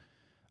alone.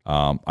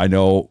 I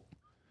know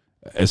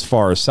as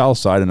far as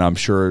Southside, and I'm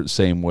sure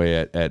same way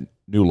at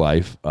New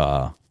Life,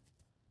 our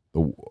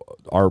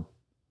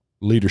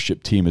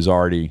leadership team is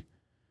already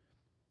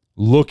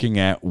looking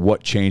at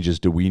what changes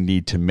do we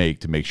need to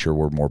make sure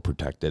we're more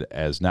protected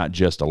as not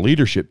just a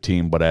leadership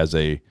team, but as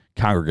a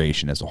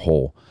congregation as a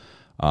whole.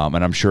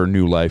 And I'm sure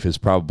New Life is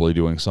probably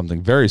doing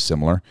something very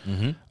similar.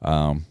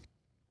 Mm-hmm.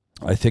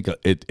 I think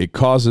it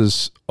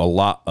causes a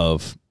lot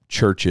of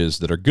churches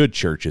that are good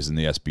churches in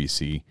the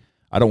SBC.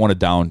 I don't want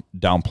to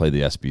downplay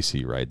the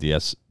SBC, right?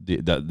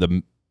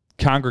 The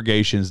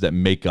congregations that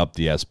make up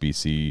the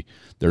SBC,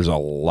 there's a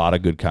lot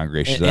of good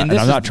congregations, and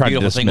I'm not trying to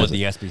dismiss thing with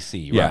the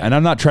SBC, right? Yeah, and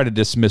I'm not trying to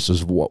dismiss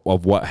of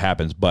what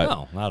happens, but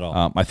no, not at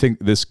all. I think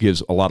this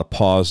gives a lot of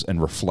pause and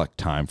reflect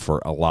time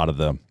for a lot of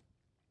the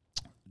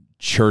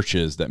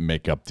churches that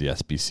make up the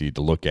SBC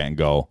to look at and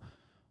go,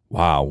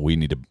 "Wow, we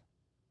need to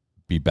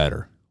be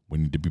better. We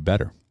need to be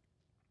better,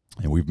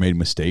 and we've made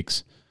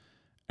mistakes."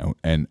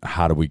 And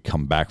how do we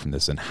come back from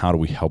this, and how do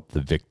we help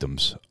the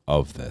victims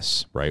of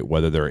this, right?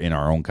 Whether they're in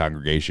our own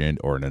congregation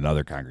or in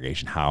another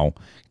congregation, how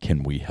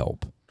can we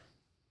help?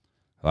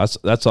 That's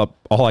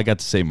all I got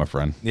to say, my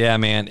friend. Yeah,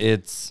 man.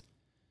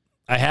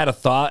 I had a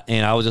thought,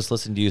 and I was just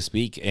listening to you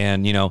speak,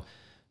 and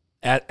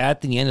at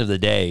the end of the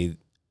day,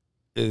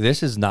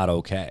 this is not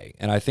okay,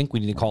 and I think we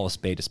need to call a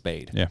spade a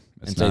spade. Yeah,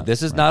 and say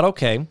this is not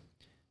okay,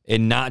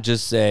 and not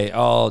just say,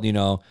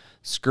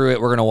 screw it,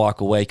 we're going to walk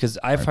away. Because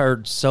I've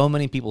heard so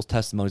many people's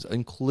testimonies,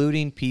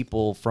 including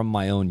people from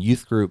my own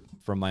youth group,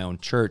 from my own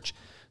church,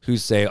 who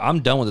say, I'm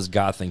done with this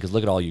God thing because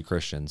look at all you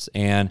Christians.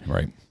 And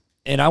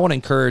I want to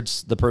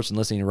encourage the person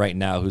listening right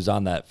now who's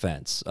on that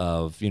fence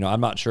of,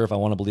 I'm not sure if I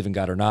want to believe in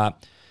God or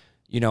not.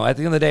 At the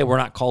end of the day, we're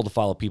not called to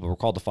follow people. We're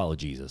called to follow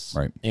Jesus.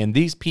 Right. And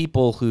these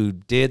people who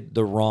did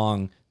the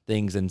wrong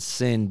things and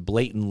sinned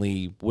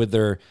blatantly,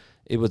 whether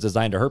it was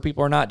designed to hurt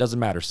people or not, doesn't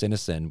matter. Sin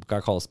is sin.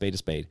 God call a spade a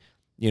spade.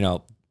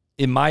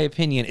 in my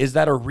opinion, is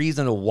that a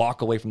reason to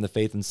walk away from the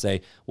faith and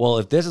say, well,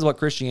 if this is what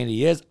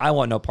Christianity is, I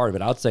want no part of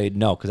it? I would say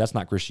no, because that's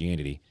not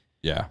Christianity.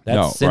 Yeah.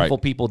 That's sinful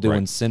people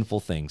doing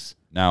sinful things.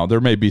 Now, there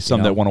may be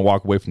some that want to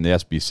walk away from the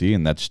SBC,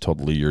 and that's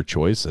totally your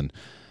choice. And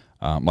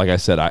like I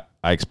said, I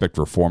expect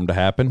reform to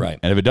happen. Right.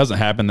 And if it doesn't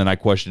happen, then I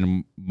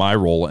question my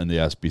role in the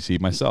SBC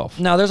myself.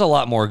 Now, there's a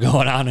lot more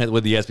going on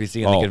with the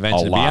SBC and the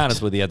convention, to be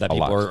honest with you, that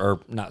people are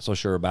not so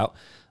sure about.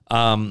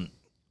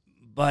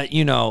 But,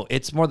 you know,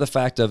 it's more the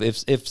fact of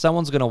if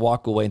someone's going to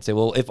walk away and say,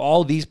 well, if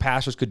all these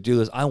pastors could do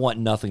this, I want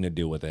nothing to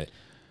do with it.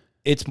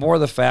 It's more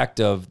the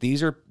fact of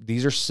these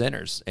are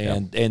sinners,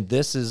 and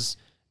this is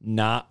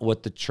not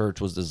what the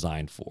church was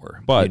designed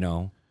for. But, you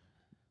know,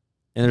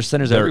 and there's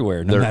sinners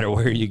everywhere, no matter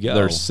where you go.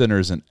 There's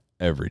sinners in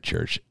every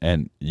church,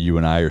 and you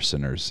and I are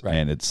sinners,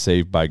 and it's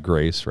saved by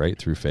grace, right,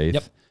 through faith.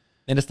 Yep.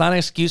 And it's not an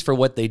excuse for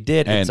what they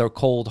did. It's a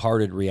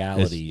cold-hearted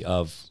reality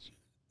of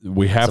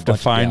we have to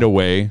find a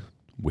way.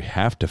 We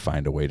have to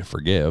find a way to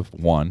forgive.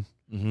 One,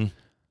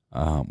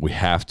 we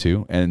have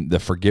to, and the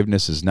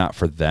forgiveness is not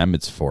for them;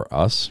 it's for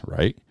us,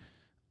 right?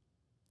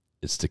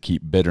 It's to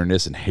keep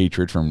bitterness and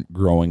hatred from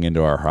growing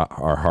into our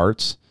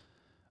hearts,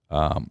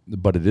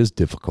 but it is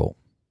difficult,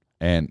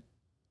 and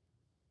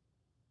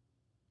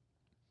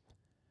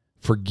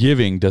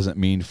forgiving doesn't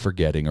mean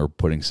forgetting or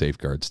putting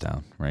safeguards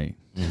down, right?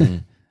 Mm-hmm.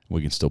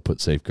 We can still put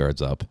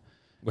safeguards up.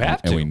 We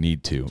have to, and we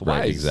need to,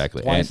 right? Exactly,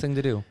 it's a wise thing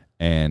to do,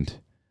 and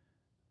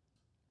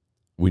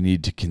we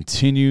need to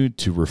continue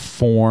to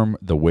reform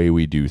the way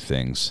we do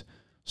things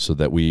so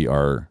that we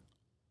are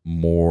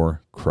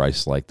more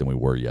Christ-like than we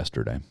were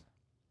yesterday.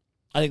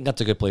 I think that's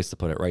a good place to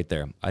put it right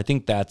there. I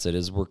think that's it,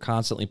 is we're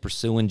constantly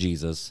pursuing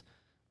Jesus,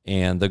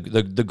 and the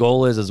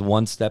goal is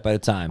one step at a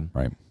time.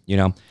 Right. You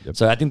know? Yep.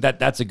 So I think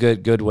that's a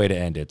good way to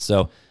end it.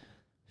 So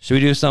should we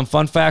do some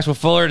fun facts with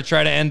Fuller to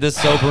try to end this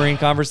sobering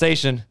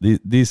conversation?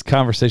 These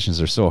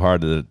conversations are so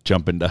hard to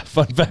jump into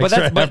fun facts.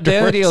 But the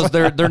other deal is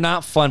they're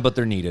not fun, but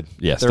they're needed.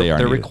 Yes, they are.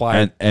 They're needed.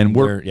 Required, and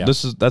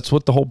that's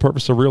what the whole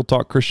purpose of Real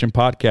Talk Christian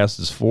Podcast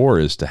is for,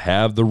 is to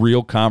have the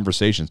real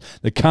conversations,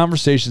 the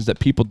conversations that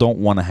people don't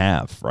want to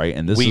have, right?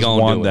 And this is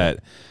one that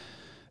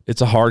it's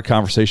a hard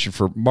conversation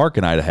for Mark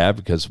and I to have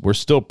because we're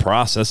still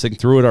processing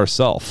through it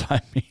ourselves.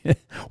 I mean,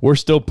 we're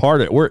still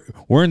part of it.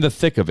 We're in the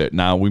thick of it.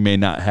 Now, we may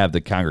not have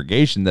the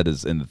congregation that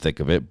is in the thick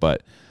of it,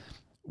 but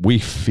we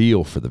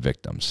feel for the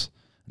victims.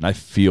 And I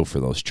feel for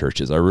those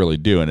churches. I really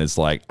do. And it's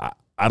like,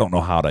 I don't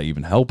know how to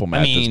even help them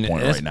at this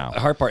point right now.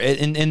 The hard part,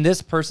 and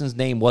this person's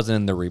name wasn't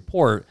in the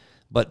report,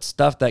 but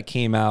stuff that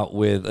came out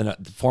with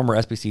the former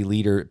SBC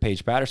leader,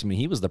 Paige Patterson. I mean,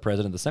 he was the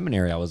president of the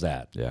seminary I was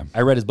at. Yeah.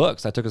 I read his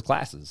books. I took his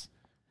classes.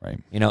 Right.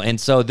 You know, and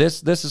so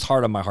this is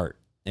hard on my heart.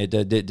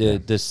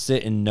 To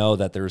sit and know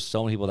that there were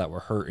so many people that were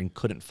hurt and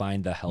couldn't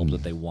find the help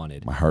that they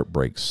wanted. My heart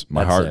breaks.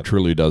 My heart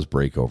truly does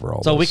break over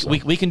all this. So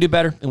we can do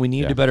better, and we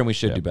need to do better, and we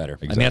should do better.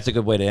 Exactly. I mean, that's a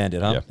good way to end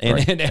it, huh? Yeah,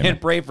 and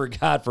pray for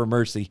God for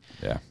mercy.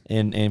 Yeah.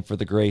 And for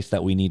the grace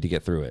that we need to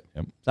get through it.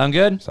 Yep. Sound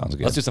good? Sounds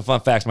good. Let's do some fun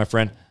facts, my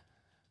friend.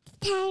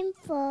 Time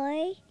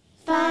for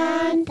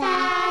Fun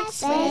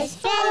Facts with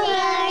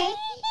Fuller.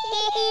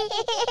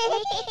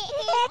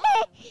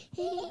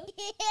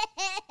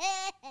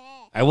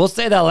 I will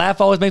say that laugh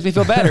always makes me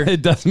feel better.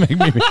 It does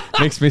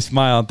makes me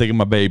smile and think of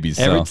my babies.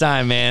 Every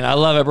time, man. I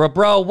love it, bro.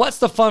 Bro, what's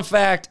the fun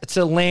fact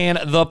to land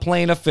the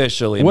plane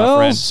officially, my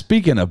friend?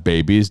 Speaking of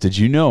babies, did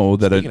you know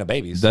that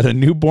a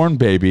newborn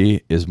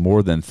baby is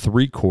more than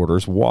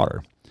 3/4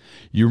 water?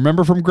 You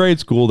remember from grade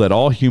school that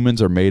all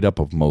humans are made up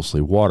of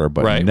mostly water,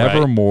 but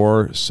never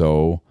more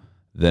so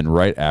than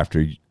right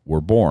after we're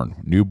born.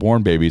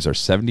 Newborn babies are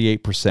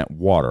 78%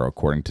 water,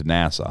 according to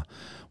NASA,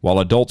 while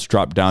adults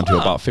drop down to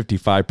about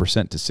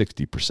 55% to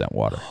 60%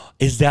 water.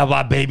 Is that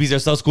why babies are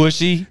so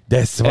squishy?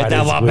 That's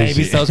why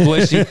babies so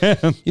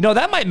squishy? You know,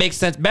 that might make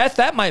sense. Beth,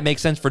 that might make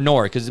sense for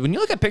Nora, because when you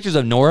look at pictures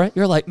of Nora,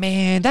 you're like,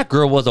 man, that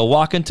girl was a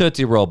walking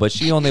Tootsie Roll, but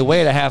she only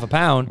weighed a half a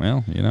pound.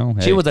 Well, you know,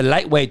 she was a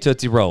lightweight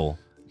Tootsie Roll.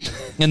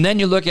 And then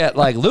you look at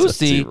like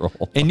Lucy,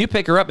 and you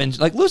pick her up, and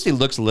like Lucy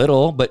looks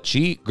little, but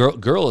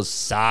girl is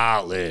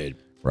solid.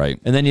 Right.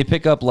 And then you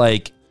pick up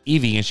like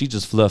Evie, and she's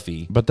just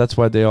fluffy. But that's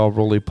why they all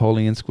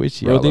roly-poly and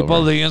squishy.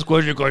 Roly-poly and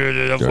squishy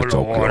because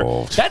you're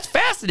water. That's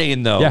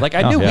fascinating, though. Yeah, like,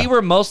 I knew we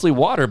were mostly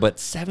water, but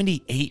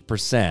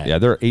 78%. Yeah,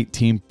 they're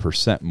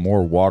 18%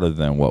 more water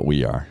than what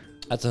we are.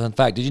 That's a fun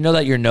fact. Did you know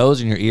that your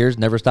nose and your ears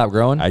never stop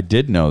growing? I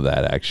did know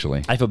that,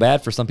 actually. I feel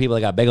bad for some people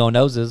that got big old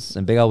noses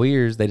and big old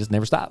ears. They just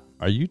never stop.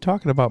 Are you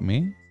talking about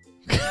me?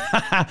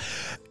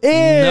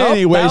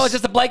 Anyways, that was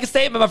just a blanket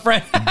statement, my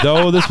friend.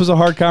 Though this was a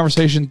hard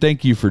conversation,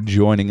 thank you for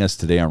joining us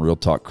today on Real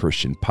Talk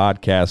Christian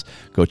Podcast.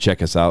 Go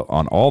check us out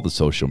on all the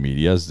social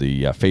medias,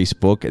 the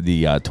Facebook,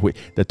 the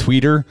Twitter. The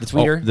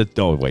Twitter? The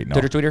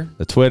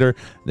Twitter,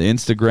 The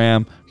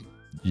Instagram,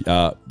 the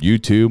Instagram,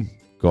 YouTube.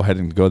 Go ahead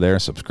and go there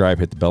and subscribe,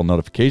 hit the bell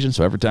notification,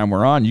 so every time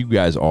we're on, you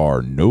guys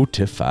are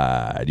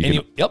notified.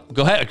 Yep,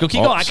 go ahead. Go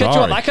keep going. I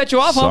cut you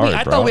off, homie.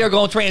 I thought we were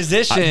going to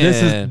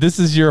transition. This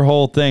is your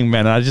whole thing,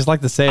 man. I just like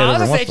to say it. I was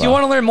going to say, if you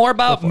want to learn more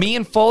about me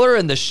and Fuller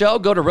and the show,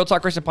 go to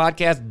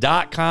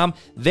realtalkchristianpodcast.com.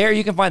 There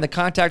you can find the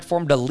contact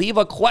form to leave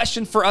a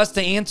question for us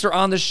to answer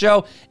on the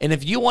show. And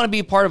if you want to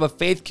be part of a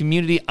faith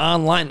community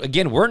online,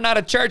 again, we're not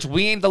a church.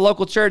 We ain't the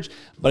local church,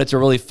 but it's a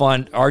really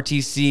fun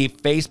RTC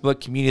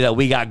Facebook community that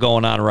we got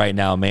going on right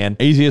now, man.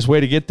 Easiest way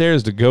to get there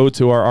is to go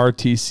to our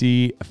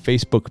RTC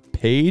Facebook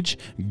page,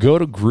 go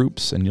to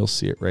groups, and you'll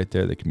see it right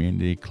there, the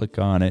community. Click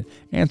on it,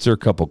 answer a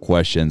couple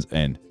questions,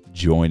 and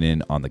join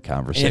in on the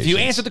conversation. And if you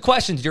answer the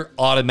questions, you're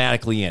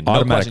automatically in.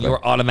 No question,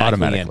 you're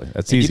automatically in.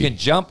 That's easy. You can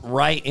jump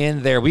right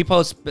in there. We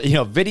post,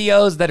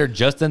 videos that are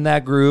just in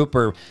that group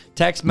or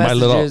text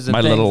messages.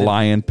 My little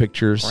lion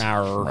pictures.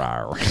 That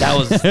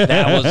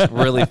was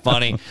really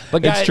funny.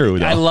 But guys, it's true,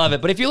 though. I love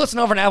it. But if you listen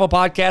over on Apple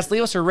Podcasts,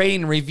 leave us a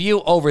rating and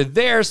review over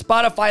there.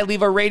 Spotify,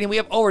 leave a rating. We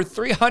have over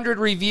 300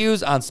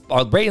 reviews on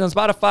rating on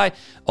Spotify,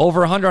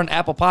 over 100 on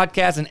Apple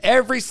Podcasts, and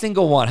every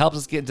single one helps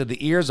us get into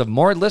the ears of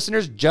more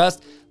listeners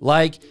just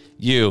like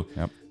you.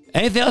 Yep.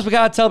 Anything else we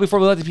got to tell before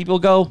we let the people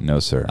go? No,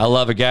 sir. I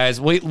love it,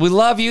 guys. We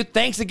love you.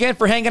 Thanks again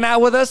for hanging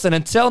out with us. And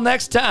until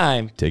next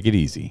time, take it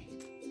easy.